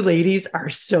 you ladies are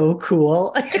so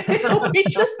cool. We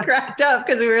just cracked up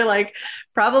because we were like,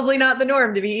 probably not the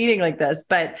norm to be eating like this.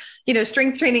 But,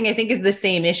 strength training, I think, is the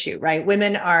same issue, right?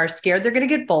 Women are scared they're going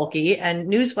to get bulky.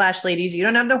 And newsflash, ladies, you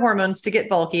don't have the hormones to get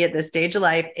bulky at this stage of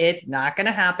life. It's not going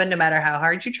to happen no matter how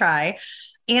hard you try.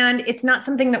 And it's not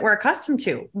something that we're accustomed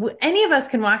to. Any of us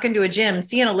can walk into a gym,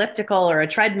 see an elliptical or a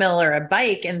treadmill or a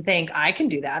bike and think, I can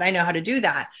do that. I know how to do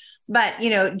that. But,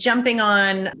 jumping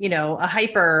on, a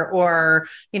hyper or,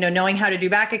 knowing how to do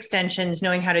back extensions,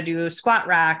 knowing how to do squat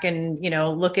rack and,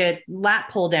 look at lat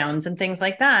pull downs and things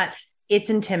like that. It's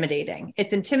intimidating.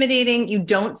 It's intimidating. You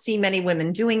don't see many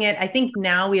women doing it. I think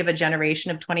now we have a generation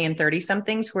of 20 and 30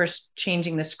 somethings who are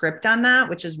changing the script on that,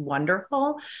 which is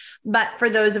wonderful. But for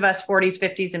those of us 40s,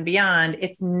 50s and beyond,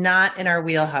 it's not in our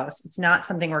wheelhouse. It's not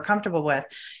something we're comfortable with.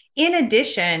 In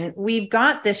addition, we've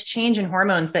got this change in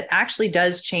hormones that actually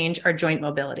does change our joint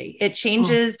mobility. It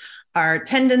changes our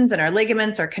tendons and our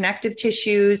ligaments, our connective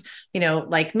tissues.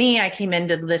 Like me, I came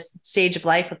into this stage of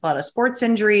life with a lot of sports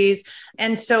injuries.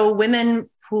 And so women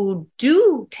who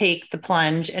do take the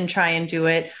plunge and try and do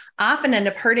it often end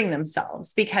up hurting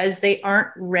themselves because they aren't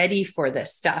ready for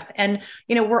this stuff. And,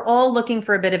 we're all looking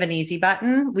for a bit of an easy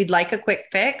button. We'd like a quick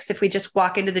fix. If we just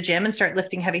walk into the gym and start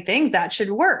lifting heavy things, that should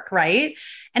work, right?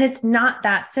 And it's not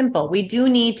that simple. We do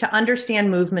need to understand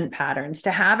movement patterns,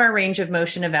 to have our range of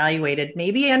motion evaluated,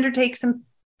 maybe undertake some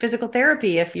physical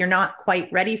therapy if you're not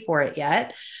quite ready for it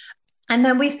yet. And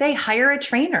then we say, hire a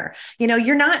trainer. None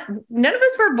of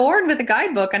us were born with a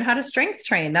guidebook on how to strength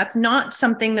train. That's not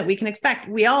something that we can expect.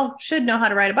 We all should know how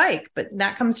to ride a bike, but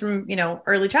that comes from,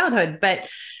 early childhood. But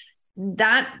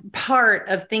that part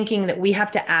of thinking that we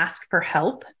have to ask for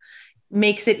help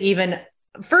makes it even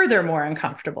further more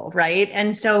uncomfortable, right?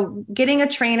 And so getting a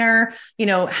trainer,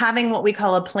 having what we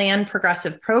call a planned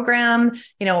progressive program,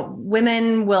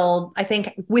 women will, I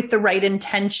think, with the right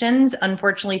intentions,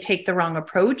 unfortunately take the wrong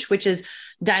approach, which is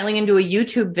dialing into a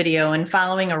YouTube video and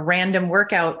following a random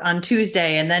workout on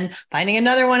Tuesday and then finding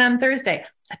another one on Thursday.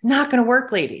 That's not going to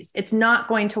work, ladies. It's not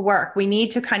going to work. We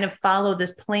need to kind of follow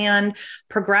this planned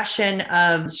progression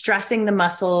of stressing the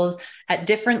muscles at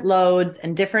different loads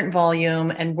and different volume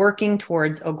and working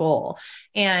towards a goal.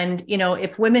 And,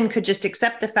 if women could just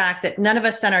accept the fact that none of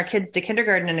us sent our kids to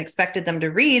kindergarten and expected them to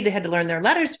read, they had to learn their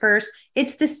letters first.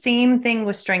 It's the same thing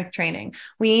with strength training.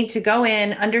 We need to go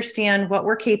in, understand what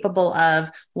we're capable of,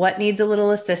 what needs a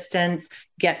little assistance,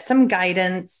 get some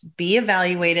guidance, be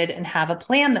evaluated, and have a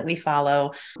plan that we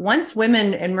follow. Once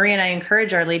women, and Maria and I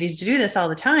encourage our ladies to do this all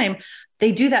the time,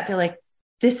 they do that. They're like,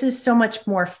 this is so much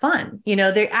more fun.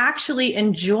 They're actually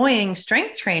enjoying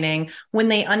strength training when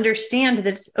they understand that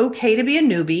it's okay to be a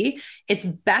newbie. It's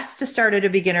best to start at a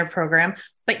beginner program,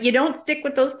 but you don't stick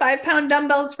with those 5-pound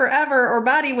dumbbells forever or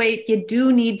body weight. You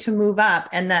do need to move up.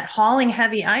 And that hauling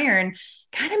heavy iron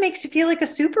kind of makes you feel like a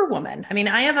superwoman. I mean,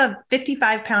 I have a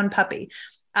 55-pound puppy.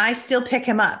 I still pick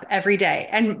him up every day.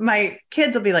 And my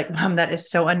kids will be like, Mom, that is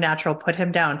so unnatural. Put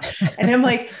him down. And I'm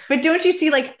like, but don't you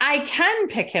see, I can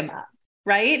pick him up.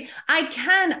 Right? I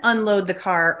can unload the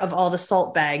car of all the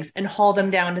salt bags and haul them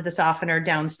down to the softener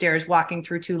downstairs, walking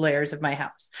through 2 layers of my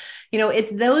house.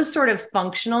 It's those sort of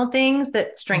functional things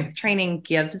that strength training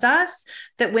gives us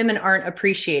that women aren't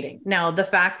appreciating. Now, the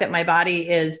fact that my body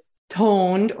is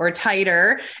toned or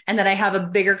tighter and that I have a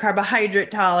bigger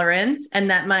carbohydrate tolerance and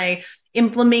that my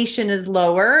inflammation is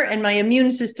lower and my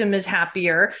immune system is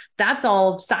happier, that's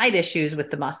all side issues with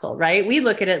the muscle, right? We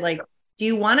look at it like, do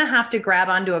you want to have to grab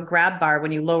onto a grab bar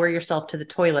when you lower yourself to the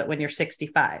toilet when you're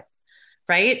 65,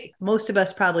 right? Most of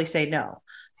us probably say no.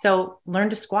 So learn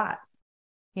to squat,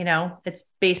 it's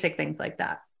basic things like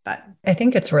that. But I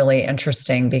think it's really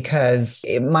interesting because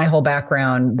my whole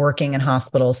background working in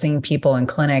hospitals, seeing people in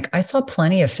clinic, I saw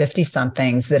plenty of 50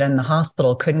 somethings that in the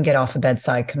hospital couldn't get off a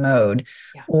bedside commode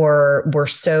or were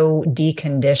so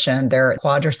deconditioned. Their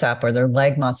quadricep or their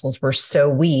leg muscles were so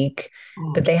weak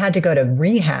that they had to go to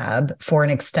rehab for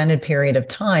an extended period of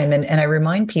time. And I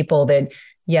remind people that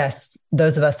yes,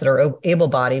 those of us that are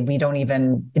able-bodied, it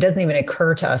doesn't even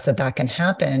occur to us that that can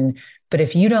happen. But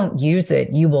if you don't use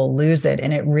it, you will lose it.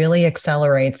 And it really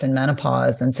accelerates in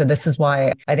menopause. And so this is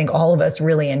why I think all of us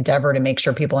really endeavor to make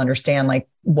sure people understand, like,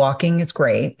 walking is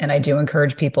great. And I do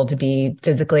encourage people to be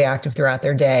physically active throughout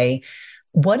their day.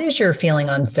 What is your feeling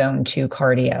on zone 2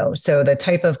 cardio? So the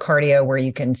type of cardio where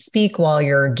you can speak while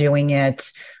you're doing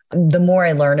it. The more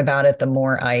I learn about it, the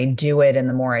more I do it, and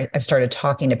the more I've started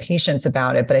talking to patients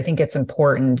about it. But I think it's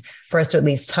important for us to at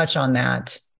least touch on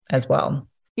that as well.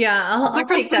 Yeah, I'll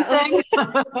take that one.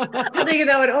 I'll take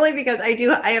that one only because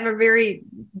I have a very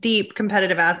deep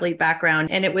competitive athlete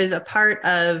background, and it was a part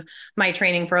of my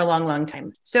training for a long, long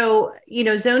time. So,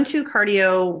 zone 2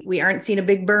 cardio, we aren't seeing a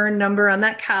big burn number on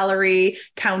that calorie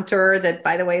counter that,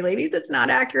 by the way, ladies, it's not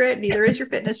accurate. Neither is your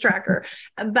fitness tracker.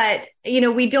 But,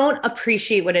 we don't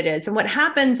appreciate what it is. And what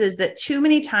happens is that too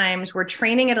many times we're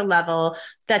training at a level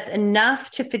that's enough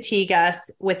to fatigue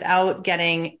us without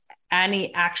getting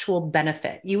any actual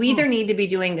benefit. You either need to be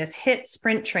doing this HIIT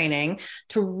sprint training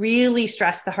to really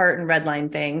stress the heart and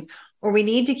redline things, or we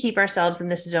need to keep ourselves in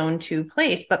this zone 2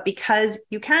 place. But because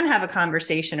you can have a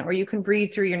conversation, or you can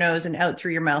breathe through your nose and out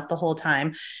through your mouth the whole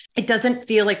time, it doesn't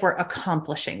feel like we're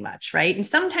accomplishing much, right? And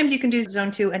sometimes you can do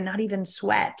zone 2 and not even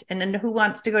sweat. And then who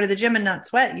wants to go to the gym and not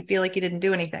sweat? You feel like you didn't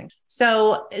do anything.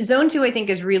 So zone 2, I think,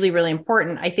 is really, really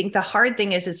important. I think the hard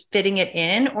thing is fitting it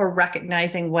in, or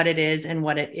recognizing what it is and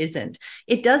what it isn't.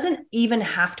 It doesn't even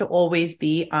have to always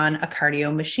be on a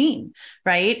cardio machine,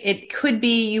 right? It could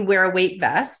be you wear a weight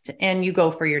vest and you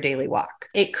go for your daily walk.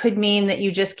 It could mean that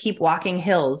you just keep walking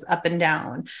hills up and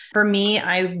down. For me,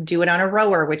 I do it on a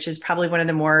rower, which is probably one of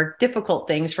the more difficult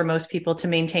things for most people to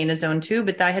maintain a zone 2,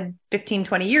 but I had 15,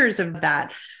 20 years of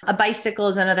that. A bicycle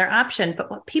is another option.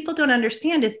 But what people don't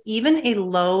understand is even a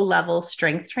low level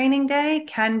strength training day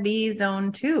can be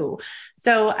zone 2.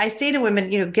 So I say to women,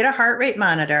 get a heart rate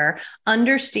monitor,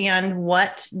 understand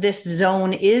what this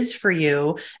zone is for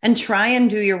you, and try and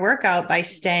do your workout by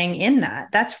staying in that.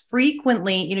 That's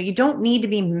frequently, you don't need to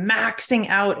be maxing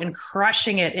out and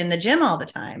crushing it in the gym all the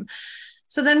time.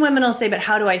 So then women will say, but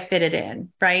how do I fit it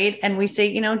in? Right. And we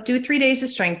say, do 3 days of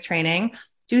strength training,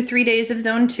 do 3 days of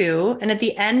zone 2. And at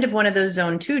the end of one of those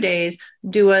zone 2 days,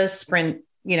 do a sprint,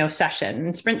 session.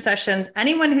 And sprint sessions,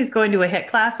 anyone who's going to a HIIT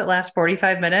class that lasts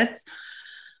 45 minutes,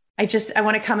 I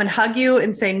want to come and hug you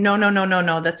and say, no,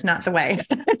 that's not the way.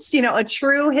 It's, a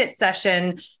true HIIT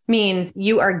session means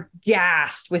you are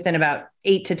gassed within about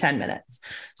 8 to 10 minutes.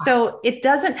 So it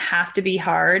doesn't have to be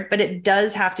hard, but it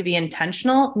does have to be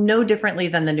intentional, no differently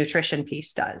than the nutrition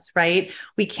piece does, right?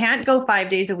 We can't go 5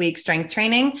 days a week strength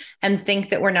training and think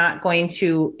that we're not going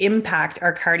to impact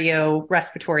our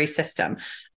cardiorespiratory system.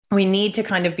 We need to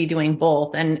kind of be doing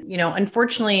both. And,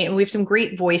 unfortunately, we have some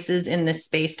great voices in this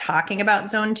space talking about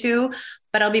zone 2,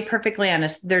 but I'll be perfectly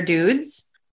honest, they're dudes.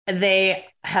 They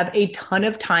have a ton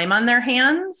of time on their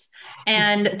hands,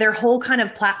 and their whole kind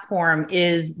of platform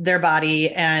is their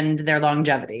body and their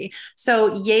longevity.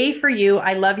 So yay for you.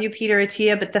 I love you, Peter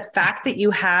Attia, but the fact that you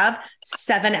have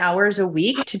 7 hours a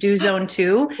week to do zone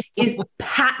 2 is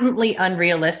patently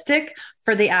unrealistic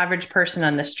for the average person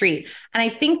on the street. And I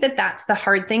think that that's the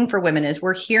hard thing for women, is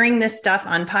we're hearing this stuff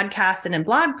on podcasts and in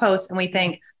blog posts, and we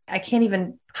think, I can't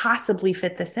even possibly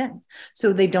fit this in.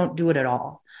 So they don't do it at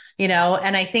all.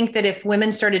 And I think that if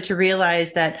women started to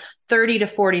realize that 30 to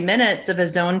 40 minutes of a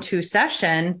zone 2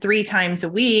 session 3 times a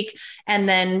week, and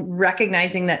then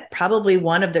recognizing that probably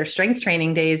one of their strength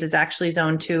training days is actually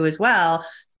zone 2 as well,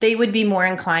 they would be more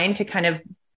inclined to kind of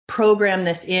program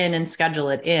this in and schedule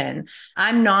it in.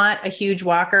 I'm not a huge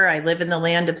walker. I live in the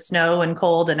land of snow and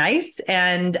cold and ice,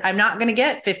 and I'm not going to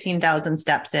get 15,000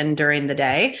 steps in during the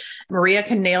day. Maria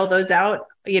can nail those out,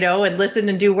 and listen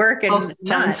and do work and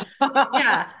not.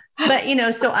 Yeah. But,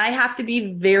 so I have to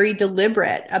be very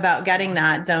deliberate about getting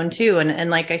that zone 2. And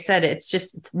like I said,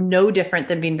 it's no different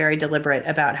than being very deliberate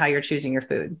about how you're choosing your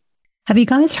food. Have you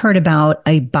guys heard about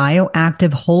a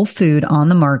bioactive whole food on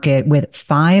the market with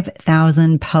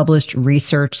 5,000 published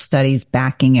research studies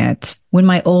backing it? When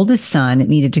my oldest son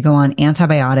needed to go on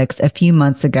antibiotics a few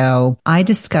months ago, I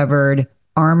discovered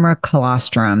Armra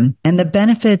colostrum, and the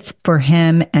benefits for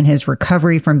him and his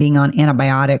recovery from being on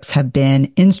antibiotics have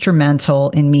been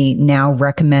instrumental in me now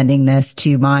recommending this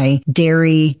to my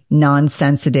dairy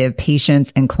non-sensitive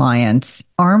patients and clients.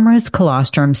 Armra's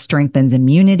colostrum strengthens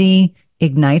immunity,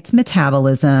 ignites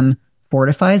metabolism,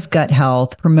 fortifies gut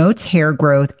health, promotes hair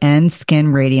growth and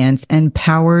skin radiance, and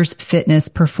powers fitness,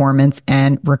 performance,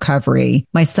 and recovery.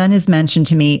 My son has mentioned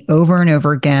to me over and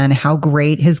over again how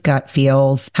great his gut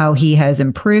feels, how he has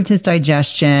improved his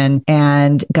digestion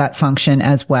and gut function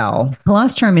as well.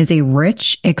 Colostrum is a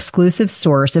rich, exclusive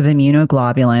source of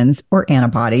immunoglobulins or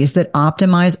antibodies that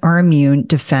optimize our immune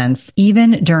defense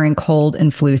even during cold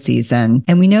and flu season.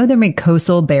 And we know that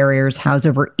mucosal barriers house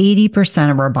over 80%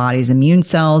 of our body's immune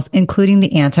cells, including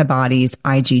the antibodies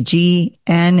IgG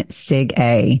and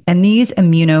SIG-A. And these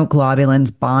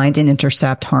immunoglobulins bind and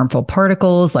intercept harmful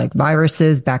particles like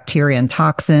viruses, bacteria, and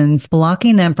toxins,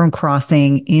 blocking them from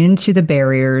crossing into the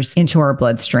barriers into our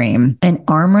bloodstream. And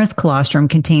Armra's colostrum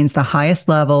contains the highest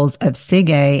levels of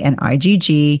SIG-A and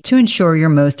IgG to ensure your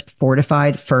most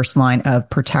fortified first line of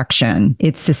protection.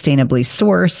 It's sustainably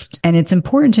sourced, and it's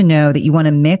important to know that you want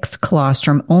to mix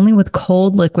colostrum only with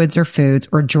cold liquids or foods,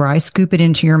 or dry scoop it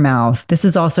into your mouth. This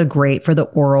is also great for the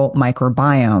oral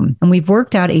microbiome. And we've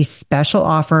worked out a special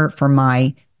offer for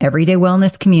my Everyday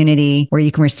Wellness community where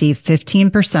you can receive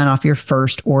 15% off your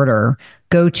first order.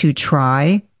 Go to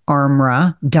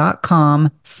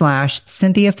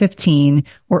tryarmra.com/Cynthia15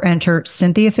 or enter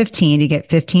Cynthia15 to get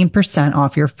 15%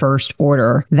 off your first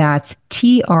order. That's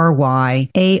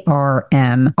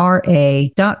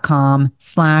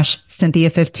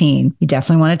tryarmra.com/Cynthia15. You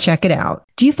definitely want to check it out.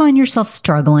 Do you find yourself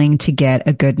struggling to get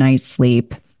a good night's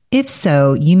sleep? If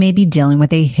so, you may be dealing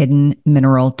with a hidden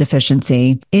mineral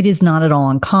deficiency. It is not at all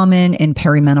uncommon in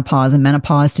perimenopause and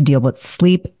menopause to deal with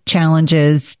sleep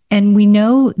challenges. And we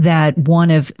know that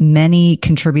one of many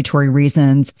contributory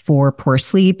reasons for poor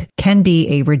sleep can be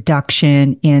a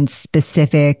reduction in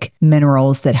specific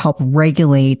minerals that help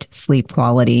regulate sleep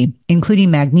quality,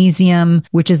 including magnesium,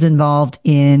 which is involved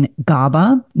in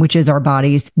GABA, which is our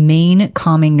body's main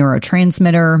calming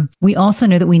neurotransmitter. We also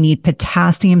know that we need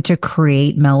potassium to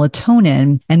create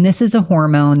melatonin. And this is a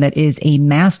hormone that is a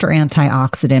master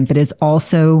antioxidant, but is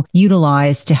also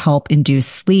utilized to help induce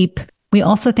sleep. We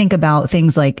also think about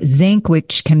things like zinc,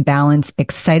 which can balance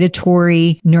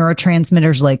excitatory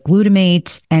neurotransmitters like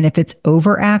glutamate. And if it's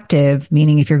overactive,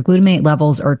 meaning if your glutamate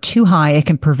levels are too high, it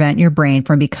can prevent your brain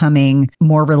from becoming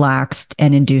more relaxed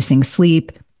and inducing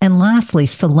sleep. And lastly,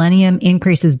 selenium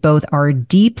increases both our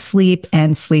deep sleep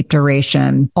and sleep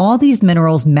duration. All these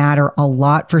minerals matter a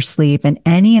lot for sleep, and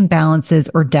any imbalances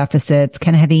or deficits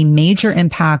can have a major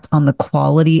impact on the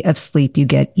quality of sleep you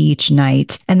get each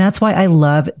night. And that's why I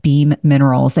love Beam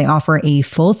Minerals. They offer a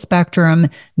full spectrum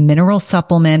mineral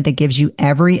supplement that gives you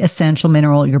every essential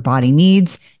mineral your body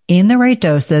needs in the right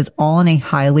doses, all in a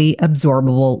highly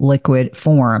absorbable liquid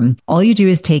form. All you do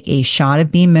is take a shot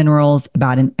of Beam Minerals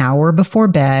about an hour before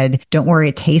bed. Don't worry,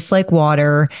 it tastes like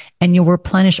water, and you'll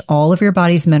replenish all of your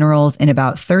body's minerals in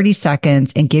about 30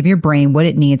 seconds and give your brain what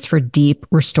it needs for deep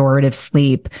restorative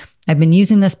sleep. I've been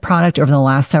using this product over the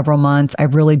last several months.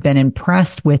 I've really been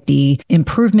impressed with the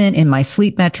improvement in my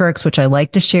sleep metrics, which I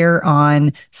like to share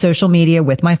on social media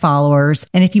with my followers.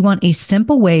 And if you want a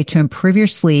simple way to improve your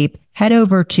sleep, head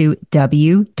over to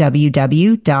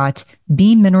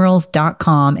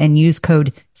www.beamminerals.com and use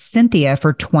code Cynthia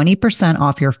for 20%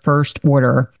 off your first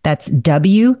order. That's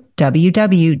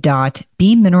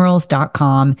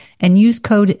www.beamminerals.com and use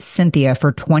code Cynthia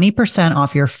for 20%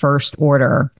 off your first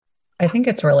order. I think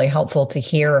it's really helpful to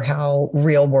hear how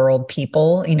real world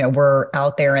people, we're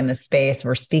out there in the space,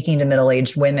 we're speaking to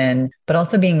middle-aged women, but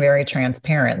also being very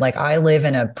transparent. Like, I live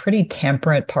in a pretty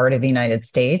temperate part of the United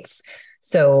States.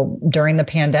 So during the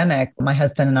pandemic, my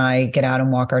husband and I get out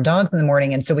and walk our dogs in the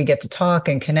morning. And so we get to talk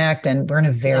and connect, and we're in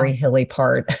a very hilly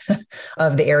part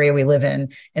of the area we live in.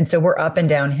 And so we're up and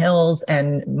down hills.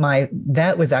 And my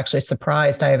vet was actually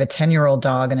surprised. I have a 10-year-old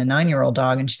dog and a 9-year-old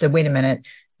dog. And she said, wait a minute,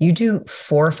 you do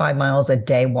 4 or 5 miles a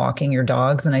day walking your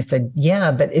dogs? And I said, yeah,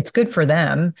 but it's good for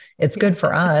them. It's good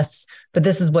for us. But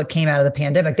this is what came out of the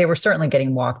pandemic. They were certainly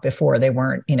getting walked before. They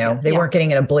weren't, they weren't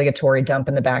getting an obligatory dump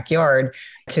in the backyard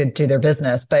to do their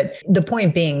business. But the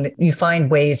point being that you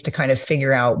find ways to kind of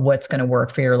figure out what's going to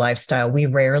work for your lifestyle. We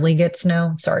rarely get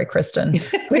snow. Sorry, Kristin.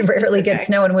 We rarely get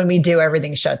snow. And when we do,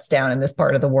 everything shuts down in this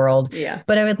part of the world. Yeah.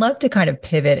 But I would love to kind of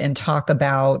pivot and talk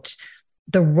about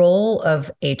the role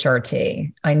of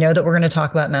HRT. I know that we're going to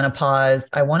talk about menopause.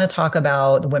 I want to talk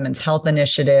about the Women's Health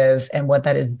Initiative and what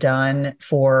that has done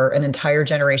for an entire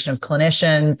generation of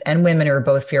clinicians and women who are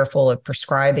both fearful of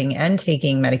prescribing and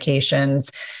taking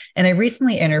medications. And I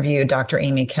recently interviewed Dr.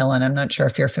 Amy Killen. I'm not sure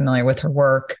if you're familiar with her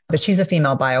work, but she's a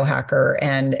female biohacker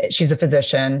and she's a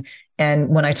physician. And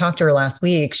when I talked to her last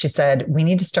week, she said, we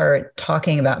need to start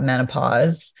talking about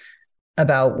menopause,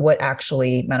 about what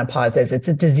actually menopause is. It's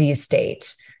a disease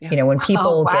state. When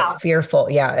people wow. get fearful.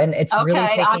 Yeah. And it's really Okay,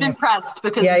 taking I'm impressed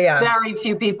because very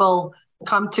few people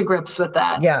come to grips with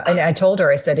that. Yeah. And I told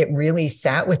her, I said, it really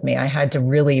sat with me. I had to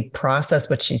really process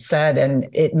what she said. And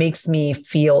it makes me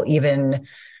feel even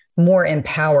more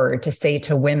empowered to say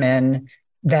to women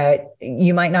that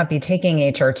you might not be taking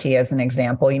HRT as an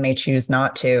example. You may choose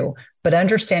not to, but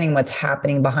understanding what's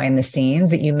happening behind the scenes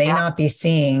that you may not be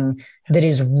seeing that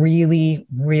is really,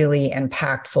 really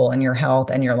impactful in your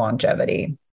health and your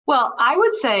longevity. Well, I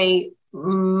would say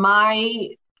my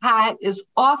hat is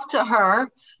off to her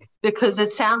because it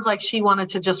sounds like she wanted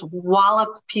to just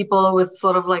wallop people with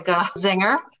sort of like a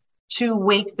zinger to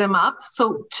wake them up.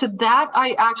 So to that,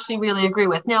 I actually really agree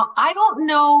with. Now, I don't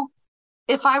know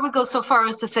if I would go so far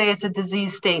as to say it's a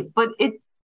disease state, but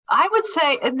I would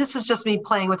say, and this is just me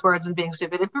playing with words and being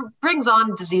stupid, it brings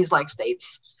on disease-like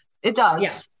states. It does.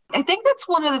 Yeah. I think that's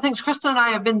one of the things Kristin and I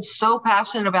have been so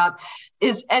passionate about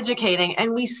is educating.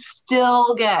 And we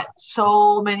still get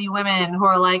so many women who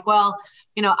are like, well,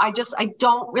 I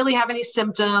don't really have any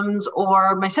symptoms,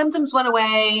 or my symptoms went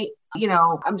away.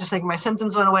 I'm just thinking my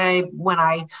symptoms went away when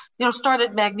I,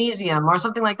 started magnesium or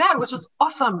something like that, which is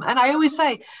awesome. And I always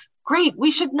say, great,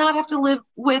 we should not have to live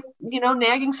with,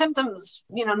 nagging symptoms.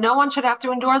 No one should have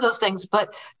to endure those things,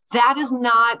 but that is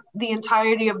not the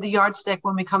entirety of the yardstick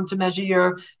when we come to measure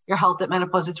your health at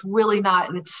menopause. It's really not.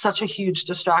 And it's such a huge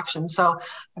distraction. So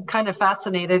I'm kind of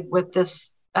fascinated with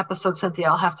this episode, Cynthia.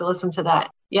 I'll have to listen to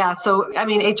that. Yeah. So,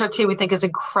 HRT we think is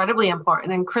incredibly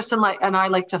important. And Kristin and I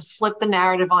like to flip the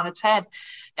narrative on its head.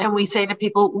 And we say to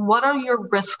people, what are your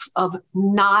risks of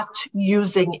not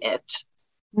using it?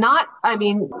 We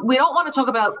don't want to talk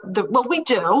about we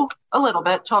do a little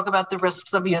bit talk about the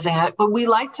risks of using it, but we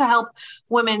like to help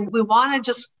women. We want to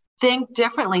just think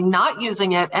differently, not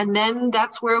using it. And then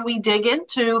that's where we dig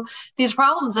into these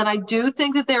problems. And I do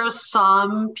think that there are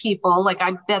some people, like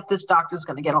I bet this doctor is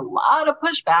going to get a lot of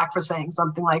pushback for saying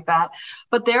something like that.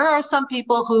 But there are some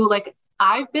people who, like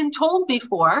I've been told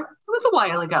before, it was a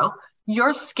while ago,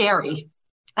 you're scary.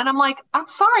 And I'm like, I'm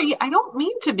sorry, I don't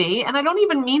mean to be. And I don't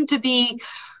even mean to be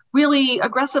really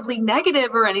aggressively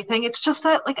negative or anything. It's just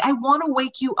that, like, I want to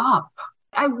wake you up.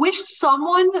 I wish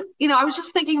someone, I was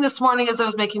just thinking this morning as I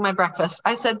was making my breakfast,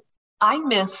 I said, I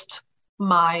missed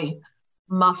my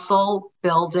muscle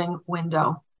building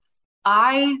window.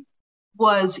 I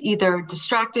was either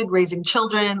distracted, raising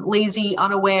children, lazy,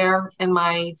 unaware in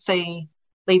my, say,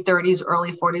 late 30s,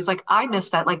 early 40s. Like I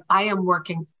missed that. Like I am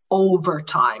working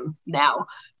overtime now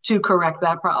to correct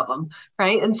that problem,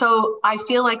 right? And so I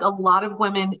feel like a lot of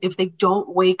women, if they don't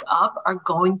wake up, are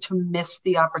going to miss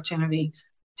the opportunity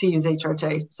to use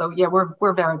HRT. So yeah,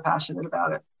 we're very passionate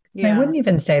about it. Yeah. I wouldn't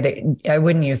even say that, I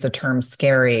wouldn't use the term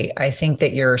scary. I think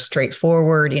that you're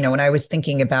straightforward. When I was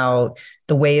thinking about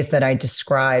the ways that I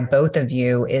describe both of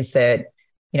you is that,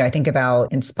 I think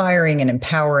about inspiring and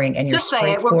empowering, and you're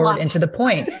straightforward and to the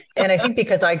point. And I think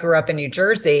because I grew up in New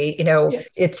Jersey,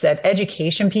 it's that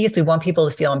education piece. We want people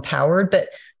to feel empowered, but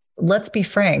let's be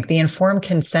frank, the informed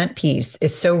consent piece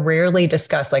is so rarely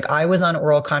discussed. Like I was on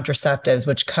oral contraceptives,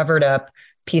 which covered up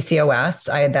PCOS.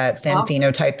 I had that thin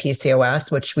phenotype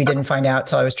PCOS, which we didn't find out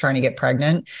till I was trying to get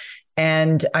pregnant.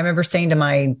 And I remember saying to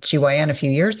my GYN a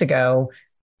few years ago,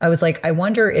 I was like, I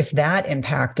wonder if that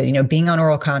impacted, being on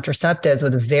oral contraceptives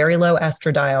with a very low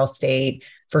estradiol state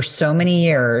for so many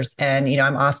years. And,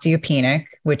 I'm osteopenic,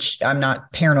 which I'm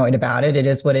not paranoid about it. It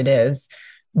is what it is.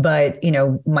 But,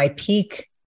 my peak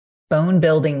bone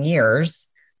building years,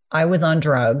 I was on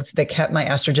drugs that kept my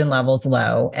estrogen levels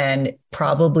low and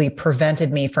probably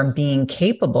prevented me from being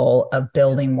capable of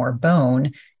building more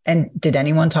bone. And did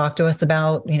anyone talk to us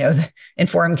about, the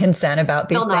informed consent about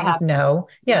these things? No.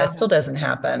 Yeah, it still doesn't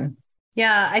happen.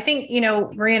 Yeah, I think,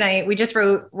 Maria and I,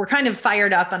 we're kind of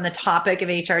fired up on the topic of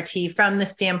HRT from the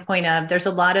standpoint of there's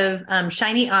a lot of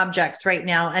shiny objects right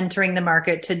now entering the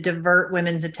market to divert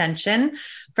women's attention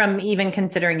from even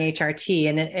considering HRT.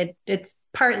 And it's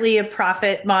partly a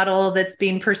profit model that's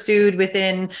being pursued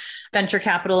within venture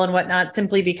capital and whatnot,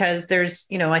 simply because there's,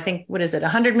 I think,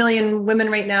 100 million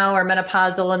women right now are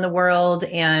menopausal in the world.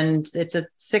 And it's a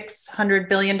 $600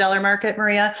 billion market,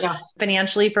 Maria,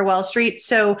 financially for Wall Street.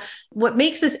 So what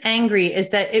makes us angry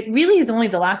is that it really is only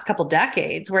the last couple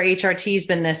decades where HRT has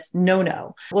been this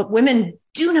no-no. What women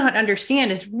do not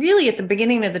understand is really at the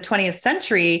beginning of the 20th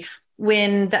century,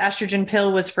 when the estrogen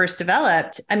pill was first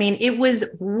developed, it was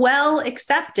well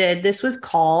accepted. This was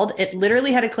called, it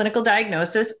literally had a clinical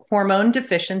diagnosis, hormone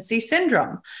deficiency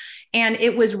syndrome. And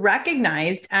it was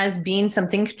recognized as being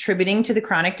something contributing to the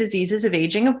chronic diseases of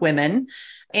aging of women.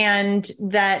 and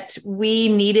that we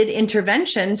needed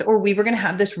interventions or we were going to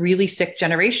have this really sick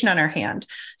generation on our hand.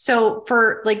 So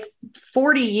for like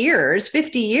 40 years,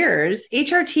 50 years,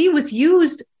 HRT was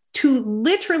used to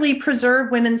literally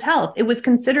preserve women's health. It was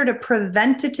considered a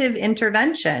preventative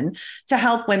intervention to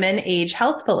help women age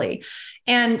healthfully.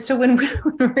 And so when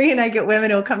Maria and I get women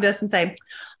who will come to us and say,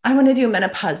 I want to do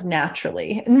menopause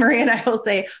naturally. And Maria and I will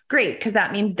say, great, because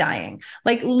that means dying.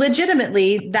 Like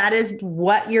legitimately, that is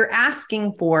what you're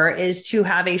asking for, is to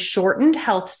have a shortened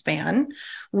health span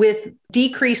with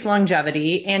decreased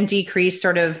longevity and decreased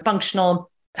sort of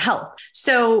functional health.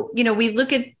 So, we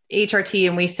look at HRT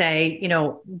and we say,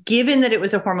 given that it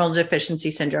was a hormonal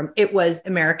deficiency syndrome, it was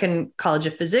American College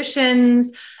of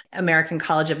Physicians, American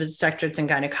College of Obstetrics and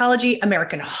Gynecology,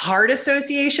 American Heart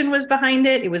Association was behind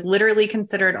it. It was literally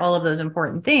considered all of those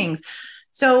important things.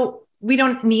 So we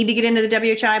don't need to get into the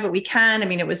WHI, but we can. I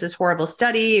mean, it was this horrible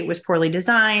study. It was poorly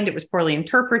designed. It was poorly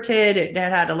interpreted. It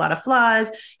had a lot of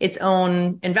flaws. Its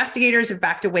own investigators have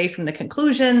backed away from the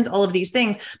conclusions, all of these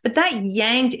things. But that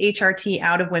yanked HRT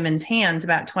out of women's hands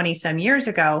about 20 some years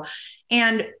ago.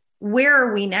 And where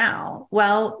are we now?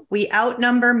 Well, we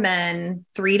outnumber men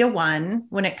 3-1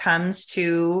 when it comes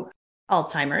to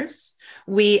Alzheimer's.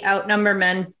 We outnumber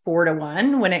men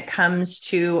 4-1 when it comes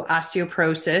to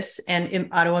osteoporosis and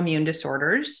autoimmune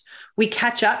disorders. We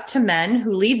catch up to men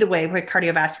who lead the way with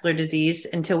cardiovascular disease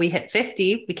until we hit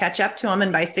 50. We catch up to them,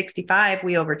 and by 65,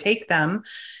 we overtake them.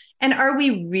 And are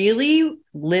we really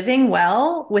living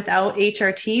well without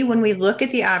HRT when we look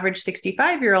at the average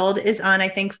 65-year-old is on, I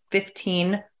think,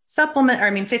 15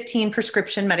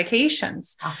 prescription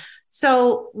medications. Wow.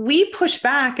 So we push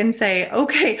back and say,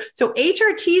 okay, so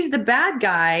HRT is the bad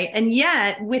guy. And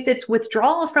yet with its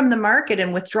withdrawal from the market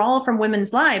and withdrawal from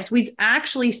women's lives, we've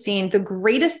actually seen the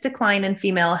greatest decline in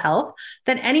female health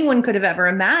that anyone could have ever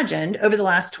imagined over the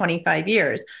last 25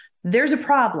 years. There's a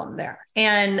problem there.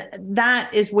 And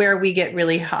that is where we get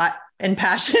really hot and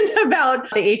passionate about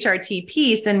the HRT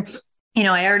piece. And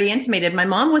I already intimated my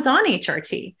mom was on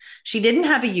HRT. She didn't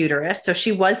have a uterus, so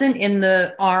she wasn't in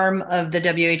the arm of the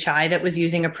WHI that was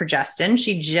using a progestin.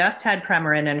 She just had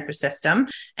Premarin in her system,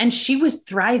 and she was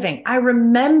thriving. I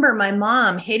remember my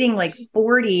mom hitting like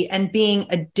 40 and being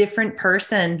a different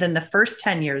person than the first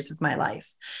 10 years of my life.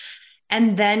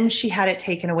 And then she had it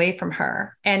taken away from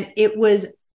her. And it was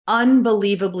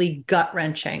unbelievably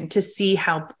gut-wrenching to see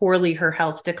how poorly her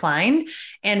health declined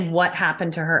and what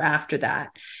happened to her after that.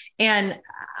 And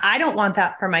I don't want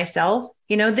that for myself.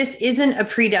 This isn't a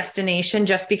predestination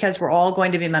just because we're all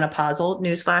going to be menopausal.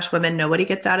 Newsflash, women, nobody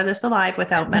gets out of this alive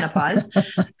without menopause.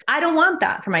 I don't want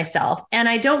that for myself. And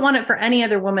I don't want it for any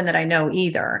other woman that I know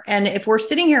either. And if we're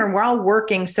sitting here and we're all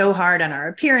working so hard on our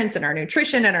appearance and our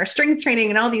nutrition and our strength training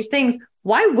and all these things,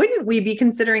 why wouldn't we be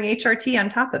considering HRT on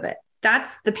top of it?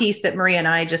 That's the piece that Maria and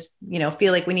I just,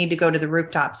 feel like we need to go to the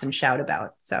rooftops and shout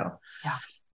about. So, yeah.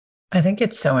 I think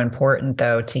it's so important,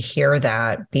 though, to hear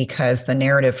that, because the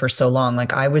narrative for so long,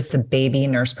 like I was the baby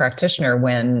nurse practitioner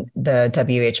when the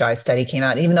WHI study came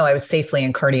out. Even though I was safely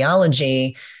in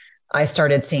cardiology, I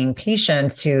started seeing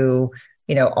patients who,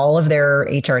 all of their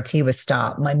HRT was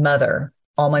stopped. My mother,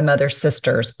 all my mother's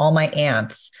sisters, all my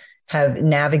aunts have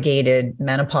navigated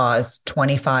menopause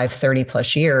 25, 30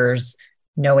 plus years,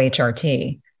 no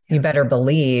HRT. You better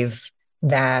believe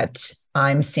that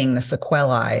I'm seeing the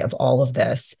sequelae of all of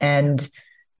this. And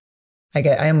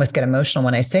I almost get emotional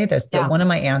when I say this, but one of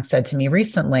my aunts said to me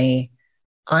recently,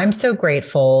 I'm so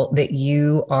grateful that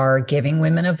you are giving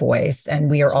women a voice, and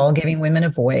we are all giving women a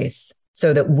voice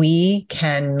so that we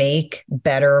can make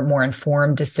better, more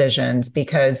informed decisions,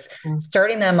 because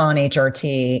starting them on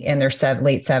HRT in their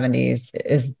late 70s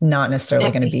is not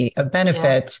necessarily going to be of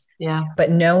benefit. Yeah.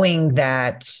 But knowing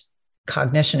that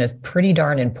cognition is pretty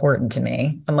darn important to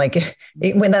me. I'm like,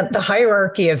 when the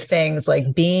hierarchy of things,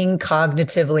 like being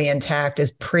cognitively intact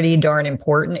is pretty darn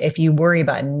important. If you worry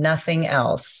about nothing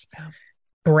else,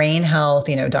 brain health,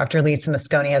 Dr. Lisa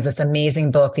Mosconi has this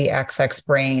amazing book, The XX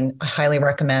Brain. I highly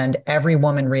recommend every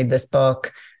woman read this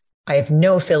book. I have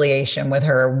no affiliation with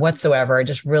her whatsoever. I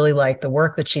just really like the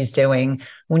work that she's doing.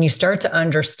 When you start to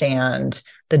understand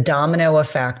the domino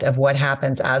effect of what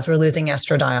happens as we're losing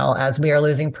estradiol, as we are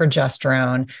losing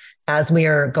progesterone, as we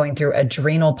are going through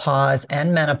adrenal pause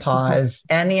and menopause,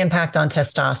 and the impact on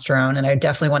testosterone. And I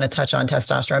definitely want to touch on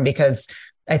testosterone, because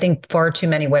I think far too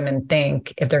many women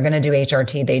think if they're going to do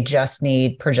HRT, they just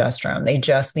need progesterone. They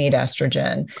just need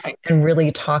estrogen. Right. And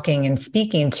really talking and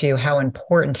speaking to how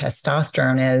important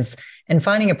testosterone is, and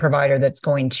finding a provider that's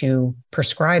going to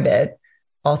prescribe it,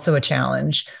 also a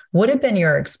challenge. What have been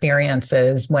your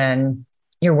experiences when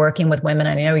you're working with women?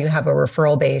 I know you have a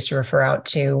referral base, you refer out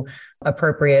to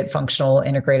appropriate functional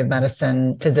integrative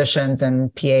medicine physicians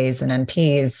and PAs and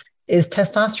NPs. Is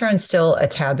testosterone still a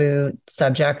taboo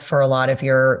subject for a lot of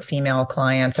your female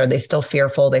clients? Are they still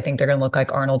fearful? They think they're going to look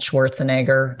like Arnold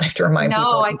Schwarzenegger? I have to remind people.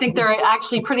 No, I think they're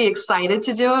actually pretty excited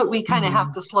to do it. We kind of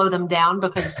have to slow them down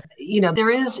because,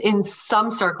 there is in some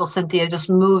circles, Cynthia, just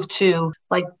move to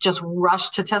just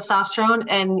rush to testosterone.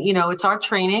 And, it's our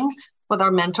training with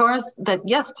our mentors that,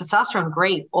 yes, testosterone,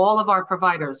 great. All of our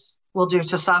providers will do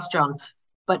testosterone,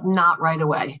 but not right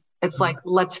away. It's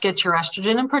let's get your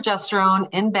estrogen and progesterone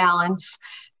in balance.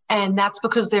 And that's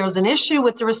because there's an issue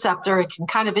with the receptor. It can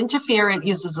kind of interfere. It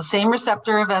uses the same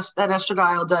receptor that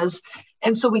estradiol does.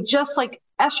 And so we just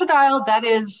estradiol, that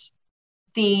is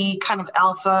the kind of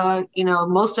alpha,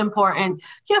 most important.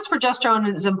 Yes,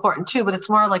 progesterone is important too, but it's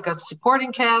more like a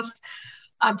supporting cast.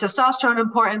 Testosterone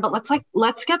important, but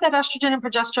let's get that estrogen and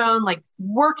progesterone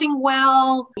working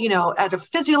well, at a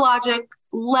physiologic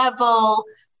level.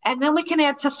 And then we can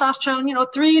add testosterone,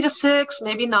 3 to 6,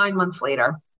 maybe 9 months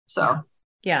later. So,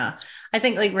 yeah. I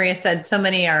think like Maria said, so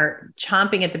many are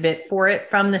chomping at the bit for it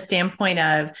from the standpoint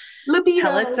of libido.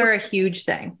 Pellets are a huge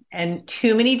thing. And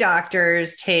too many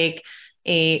doctors take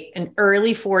an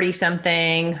early 40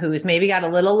 something who's maybe got a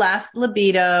little less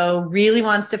libido, really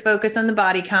wants to focus on the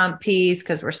body comp piece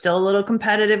because we're still a little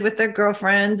competitive with their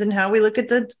girlfriends and how we look at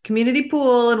the community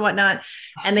pool and whatnot.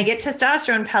 And they get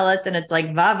testosterone pellets and it's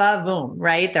va, va, boom,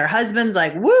 right? Their husband's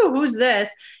woo, who's this?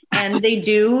 And they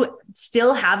do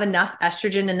still have enough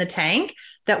estrogen in the tank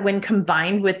that when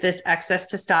combined with this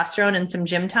excess testosterone and some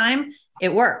gym time,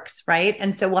 it works, right?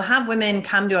 And so we'll have women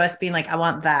come to us being I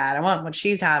want that. I want what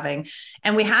she's having.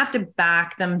 And we have to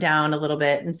back them down a little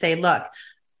bit and say, look,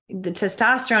 the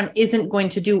testosterone isn't going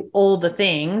to do all the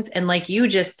things. And like you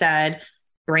just said,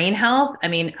 brain health. I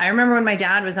mean, I remember when my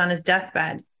dad was on his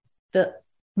deathbed, the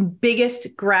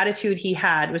biggest gratitude he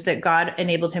had was that God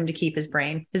enabled him to keep his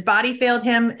brain. His body failed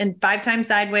him and 5 times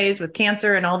sideways with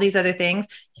cancer and all these other things.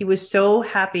 He was so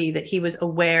happy that he was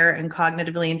aware and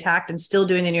cognitively intact and still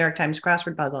doing the New York Times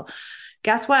crossword puzzle.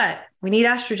 Guess what? We need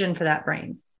estrogen for that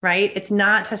brain, right? It's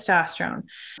not testosterone.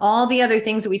 All the other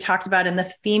things that we talked about in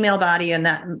the female body and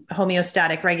that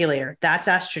homeostatic regulator, that's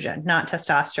estrogen, not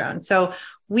testosterone. So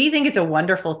we think it's a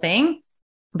wonderful thing.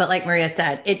 But like Maria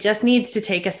said, it just needs to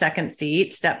take a second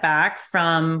seat, step back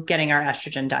from getting our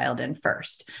estrogen dialed in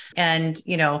first. And,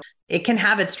 it can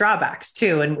have its drawbacks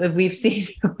too. And we've seen,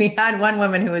 we had one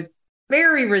woman who was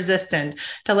very resistant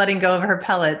to letting go of her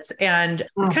pellets and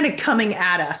was kind of coming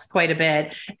at us quite a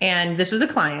bit. And this was a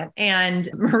client. And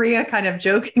Maria kind of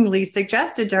jokingly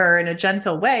suggested to her in a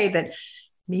gentle way that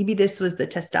maybe this was the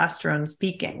testosterone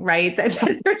speaking, right? That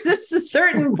there's just a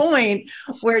certain point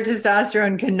where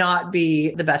testosterone cannot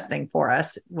be the best thing for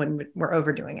us when we're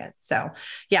overdoing it. So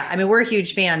yeah, I mean, we're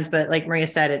huge fans, but like Maria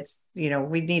said, it's,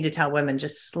 we need to tell women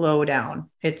just slow down.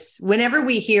 It's whenever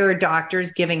we hear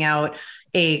doctors giving out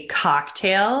a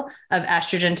cocktail of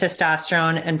estrogen,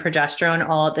 testosterone, and progesterone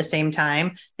all at the same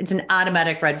time, it's an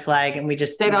automatic red flag. And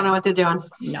they don't know what they're doing.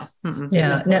 No.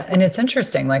 Yeah. No, and it's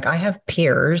interesting. I have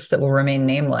peers that will remain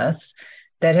nameless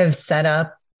that have set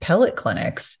up pellet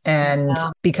clinics. And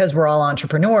because we're all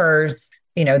entrepreneurs,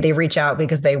 they reach out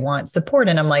because they want support.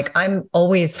 And I'm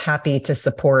always happy to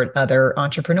support other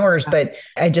entrepreneurs, but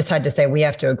I just had to say, we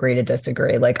have to agree to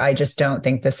disagree. I just don't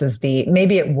think this is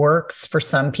maybe it works for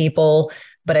some people,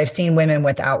 but I've seen women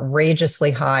with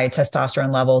outrageously high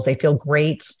testosterone levels. They feel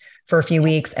great for a few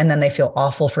weeks and then they feel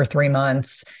awful for 3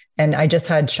 months. And I just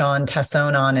had Sean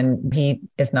Tassone on and he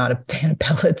is not a fan of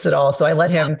pellets at all. So I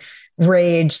let him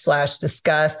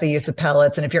rage/discuss the use of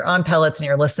pellets. And if you're on pellets and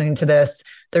you're listening to this,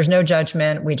 there's no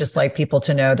judgment. We just like people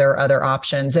to know there are other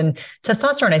options. And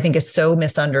testosterone, I think, is so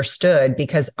misunderstood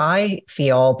because I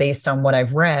feel, based on what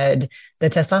I've read,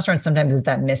 that testosterone sometimes is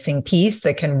that missing piece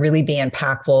that can really be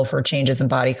impactful for changes in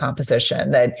body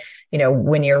composition. That,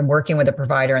 when you're working with a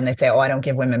provider and they say, oh, I don't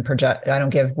give women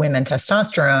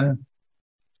testosterone.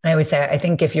 I always say, I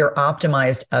think if you're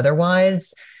optimized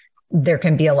otherwise, there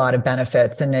can be a lot of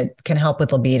benefits, and it can help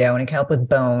with libido, and it can help with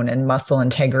bone and muscle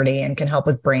integrity, and can help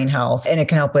with brain health, and it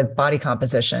can help with body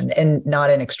composition, and not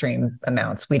in extreme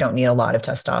amounts. We don't need a lot of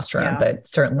testosterone, but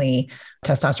certainly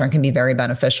testosterone can be very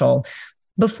beneficial.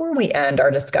 Before we end our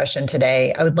discussion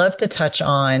today, I would love to touch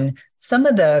on some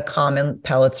of the common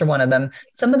pellets, or one of them,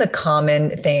 some of the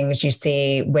common things you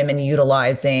see women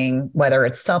utilizing, whether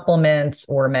it's supplements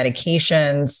or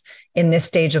medications in this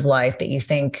stage of life that you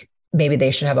think maybe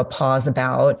they should have a pause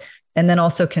about. And then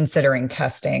also considering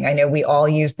testing. I know we all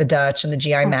use the Dutch and the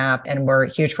GI map, and we're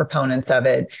huge proponents of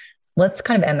it. Let's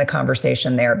kind of end the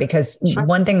conversation there, because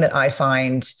one thing that I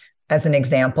find as an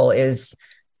example is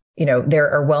there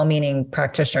are well-meaning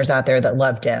practitioners out there that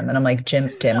love DIM. And I'm like, DIM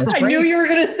is great. I knew you were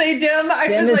going to say DIM.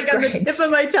 I was like on the tip of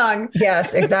my tongue.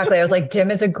 Yes, exactly. I was like, DIM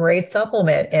is a great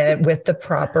supplement and with the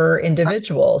proper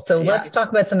individual. So let's talk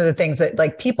about some of the things that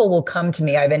like people will come to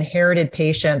me. I've inherited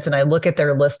patients and I look at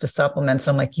their list of supplements.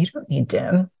 I'm like, you don't need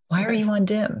DIM. Why are you on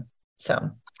DIM?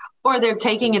 Or they're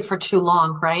taking it for too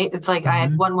long, right? It's like I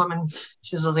had one woman,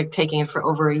 she was like taking it for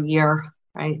over a year,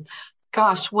 right?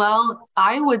 Gosh, well,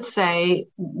 I would say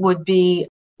would be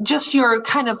just your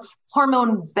kind of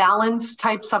hormone balance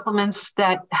type supplements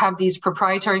that have these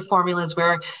proprietary formulas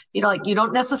where, you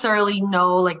don't necessarily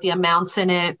know like the amounts in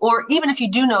it, or even if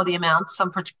you do know the amounts,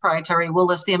 some proprietary will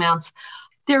list the amounts.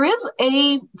 There is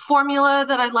a formula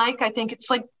that I like. I think it's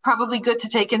like probably good to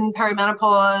take in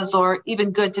perimenopause or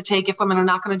even good to take if women are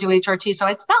not going to do HRT. So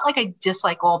it's not like I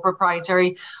dislike all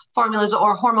proprietary formulas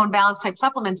or hormone balance type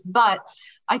supplements, but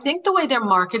I think the way they're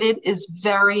marketed is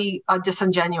very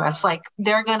disingenuous. Like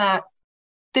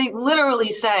they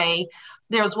literally say,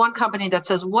 there's one company that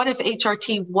says, what if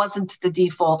HRT wasn't the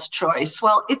default choice?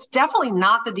 Well, it's definitely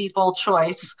not the default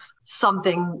choice.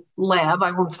 Something lab,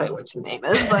 I won't say which the name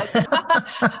is, but,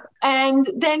 and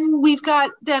then we've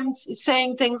got them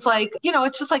saying things like,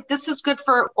 it's just like, this is good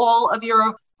for all of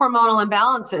your hormonal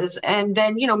imbalances. And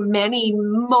then,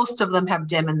 most of them have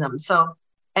DIM in them. So,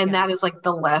 and that is like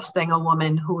the last thing a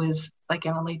woman who is like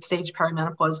in a late stage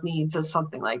perimenopause needs is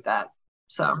something like that.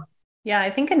 So. Yeah,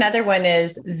 I think another one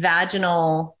is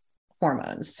vaginal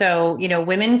hormones. So,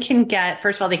 women can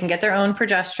first of all, they can get their own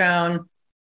progesterone.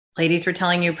 Ladies were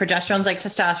telling you progesterone's like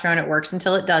testosterone. It works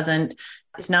until it doesn't.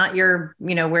 It's not where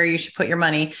you should put your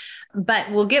money, but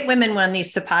we'll get women on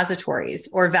these suppositories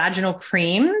or vaginal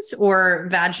creams or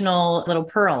vaginal little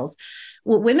pearls.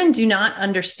 What women do not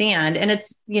understand, and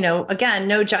it's, again,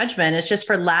 no judgment. It's just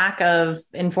for lack of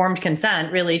informed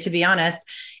consent, really, to be honest,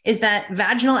 is that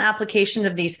vaginal application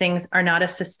of these things are not a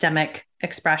systemic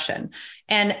expression.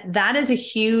 And that is a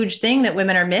huge thing that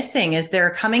women are missing is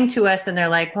they're coming to us and they're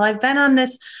like, well, I've been on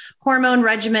this hormone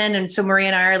regimen. And so Maria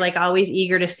and I are like always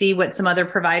eager to see what some other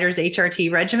provider's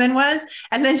HRT regimen was.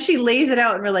 And then she lays it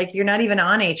out and we're like, you're not even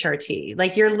on HRT.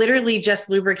 Like you're literally just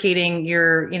lubricating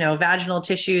your, vaginal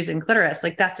tissues and clitoris.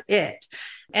 Like that's it.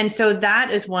 And so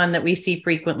that is one that we see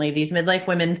frequently, these midlife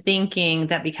women thinking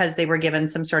that because they were given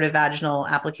some sort of vaginal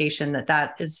application,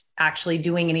 that is actually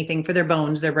doing anything for their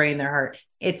bones, their brain, their heart.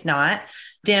 It's not.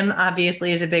 DIM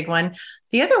obviously is a big one.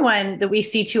 The other one that we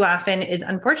see too often is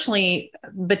unfortunately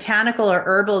botanical or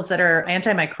herbals that are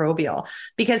antimicrobial,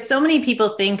 because so many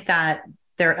people think that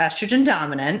they're estrogen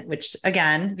dominant, which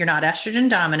again, you're not estrogen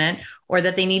dominant, or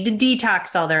that they need to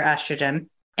detox all their estrogen.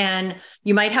 And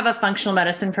you might have a functional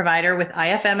medicine provider with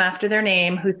IFM after their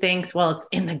name who thinks, well, it's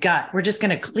in the gut. We're just going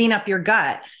to clean up your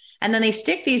gut. And then they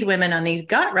stick these women on these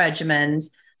gut regimens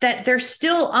that they're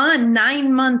still on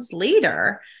 9 months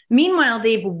later. Meanwhile,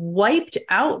 they've wiped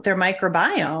out their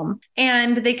microbiome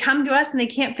and they come to us and they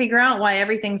can't figure out why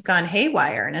everything's gone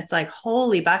haywire. And it's like,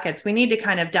 holy buckets, we need to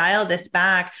kind of dial this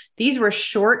back. These were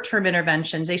short-term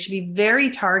interventions. They should be very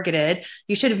targeted.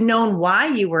 You should have known why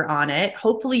you were on it.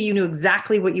 Hopefully you knew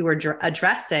exactly what you were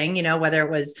addressing, whether it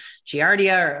was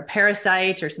Giardia or a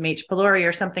parasite or some H. pylori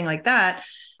or something like that.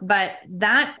 But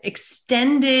that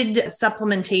extended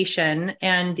supplementation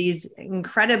and these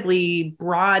incredibly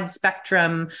broad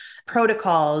spectrum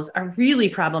protocols are really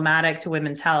problematic to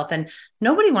women's health. And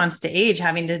nobody wants to age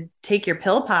having to take your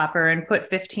pill popper and put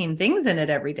 15 things in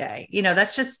it every day.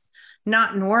 That's just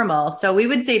not normal. So we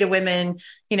would say to women,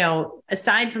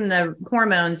 aside from the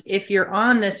hormones, if you're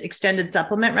on this extended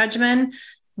supplement regimen,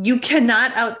 you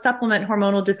cannot out supplement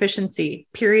hormonal deficiency,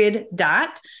 period,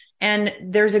 dot. And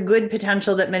there's a good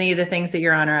potential that many of the things that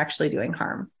you're on are actually doing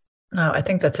harm. Oh, I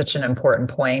think that's such an important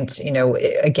point.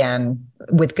 Again,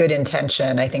 with good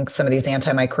intention, I think some of these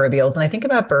antimicrobials, and I think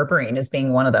about berberine as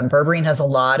being one of them. Berberine has a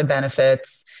lot of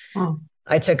benefits.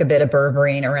 I took a bit of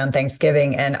berberine around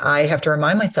Thanksgiving, and I have to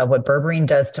remind myself what berberine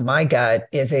does to my gut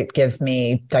is it gives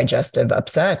me digestive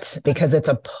upset because it's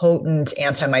a potent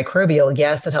antimicrobial.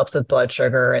 Yes, it helps with blood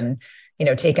sugar and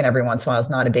taken every once in a while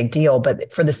is not a big deal,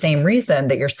 but for the same reason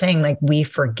that you're saying, like we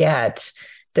forget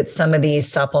that some of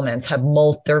these supplements have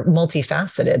they're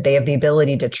multifaceted. They have the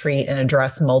ability to treat and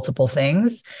address multiple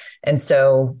things. And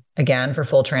so again, for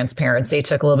full transparency,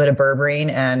 took a little bit of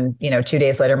berberine and, 2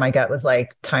 days later, my gut was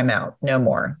like, time out, no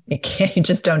more. You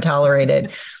just don't tolerate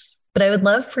it. But I would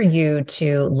love for you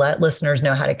to let listeners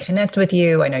know how to connect with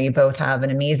you. I know you both have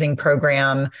an amazing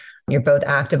program. You're both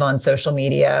active on social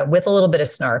media with a little bit of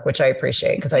snark, which I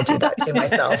appreciate because I do that too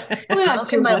myself. Hopefully not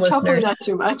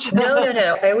too much. No.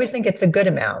 I always think it's a good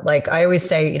amount. Like I always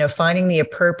say, finding the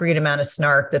appropriate amount of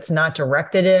snark that's not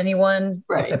directed at anyone,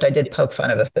 right. Except I did poke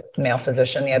fun of a male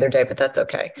physician the other day, but that's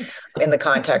okay. In the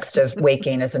context of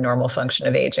waking as a normal function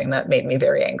of aging, that made me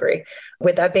very angry.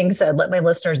 With that being said, let my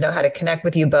listeners know how to connect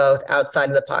with you both outside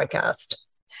of the podcast.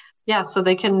 Yeah, so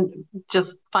they can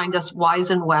just find us Wise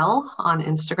and Well on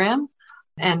Instagram.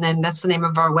 And then that's the name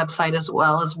of our website as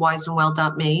well, as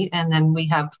wiseandwell.me. And then we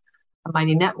have a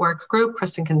Mighty Network group.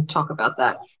 Kristin can talk about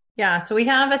that. Yeah, so we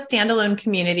have a standalone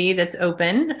community that's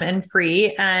open and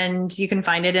free, and you can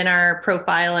find it in our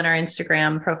profile and our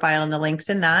Instagram profile and the links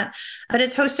in that. But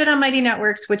it's hosted on Mighty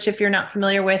Networks, which if you're not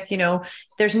familiar with,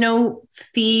 there's no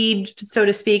feed, so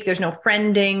to speak. There's no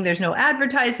friending. There's no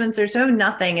advertisements. There's no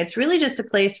nothing. It's really just a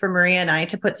place for Maria and I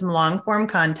to put some long form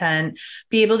content,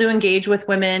 be able to engage with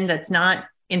women that's not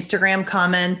Instagram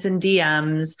comments and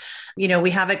DMs.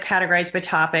 We have it categorized by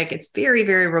topic. It's very,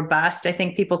 very robust. I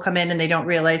think people come in and they don't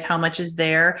realize how much is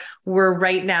there. We're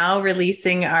right now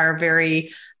releasing our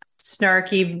very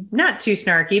snarky, not too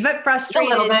snarky, but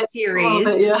frustrated series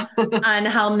on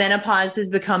how menopause has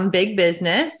become big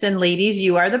business. And ladies,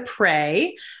 you are the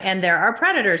prey and there are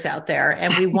predators out there.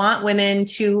 And we want women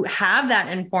to have that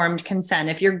informed consent.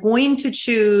 If you're going to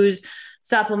choose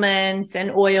supplements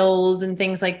and oils and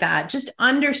things like that, just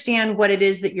understand what it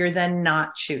is that you're then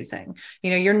not choosing.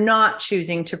 You're not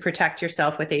choosing to protect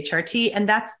yourself with HRT, and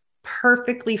that's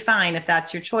perfectly fine if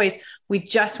that's your choice. We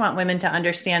just want women to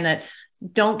understand that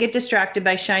don't get distracted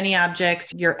by shiny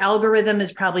objects. Your algorithm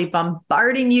is probably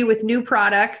bombarding you with new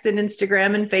products in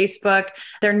Instagram and Facebook.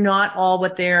 They're not all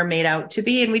what they're made out to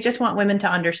be. And we just want women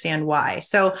to understand why.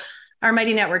 So our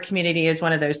Mighty Network community is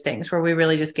one of those things where we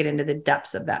really just get into the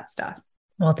depths of that stuff.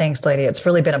 Well, thanks, lady. It's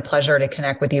really been a pleasure to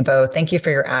connect with you both. Thank you for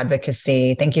your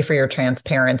advocacy. Thank you for your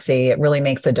transparency. It really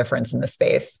makes a difference in the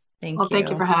space. Thank you.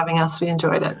 Thank you for having us. We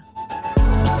enjoyed it.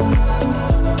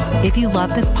 If you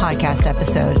love this podcast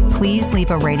episode, please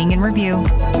leave a rating and review,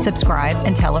 subscribe,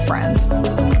 and tell a friend.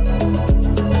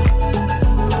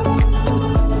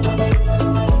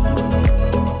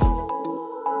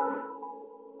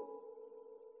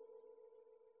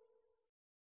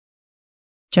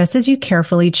 Just as you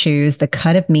carefully choose the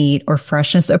cut of meat or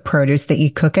freshness of produce that you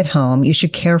cook at home, you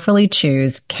should carefully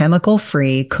choose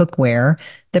chemical-free cookware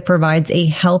that provides a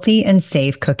healthy and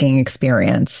safe cooking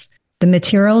experience. The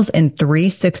materials in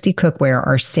 360 cookware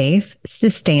are safe,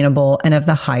 sustainable, and of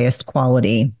the highest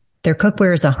quality. Their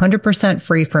cookware is 100%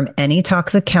 free from any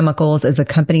toxic chemicals, as the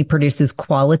company produces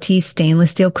quality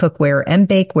stainless steel cookware and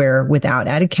bakeware without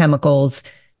added chemicals,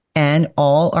 and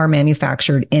all are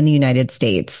manufactured in the United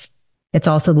States. It's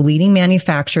also the leading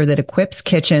manufacturer that equips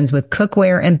kitchens with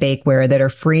cookware and bakeware that are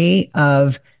free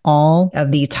of all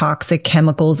of the toxic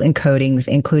chemicals and coatings,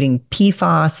 including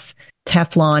PFAS,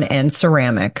 Teflon, and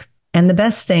ceramic. And the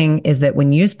best thing is that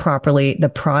when used properly, the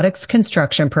product's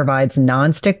construction provides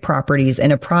nonstick properties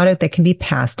and a product that can be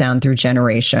passed down through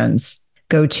generations.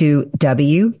 Go to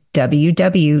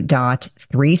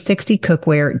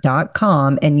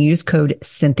www.360cookware.com and use code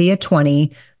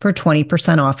Cynthia20 for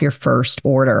 20% off your first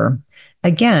order.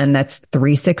 Again, that's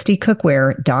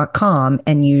 360cookware.com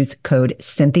and use code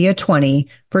Cynthia20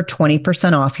 for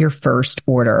 20% off your first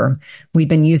order. We've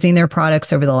been using their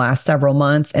products over the last several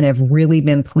months and have really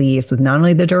been pleased with not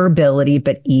only the durability,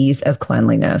 but ease of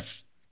cleanliness.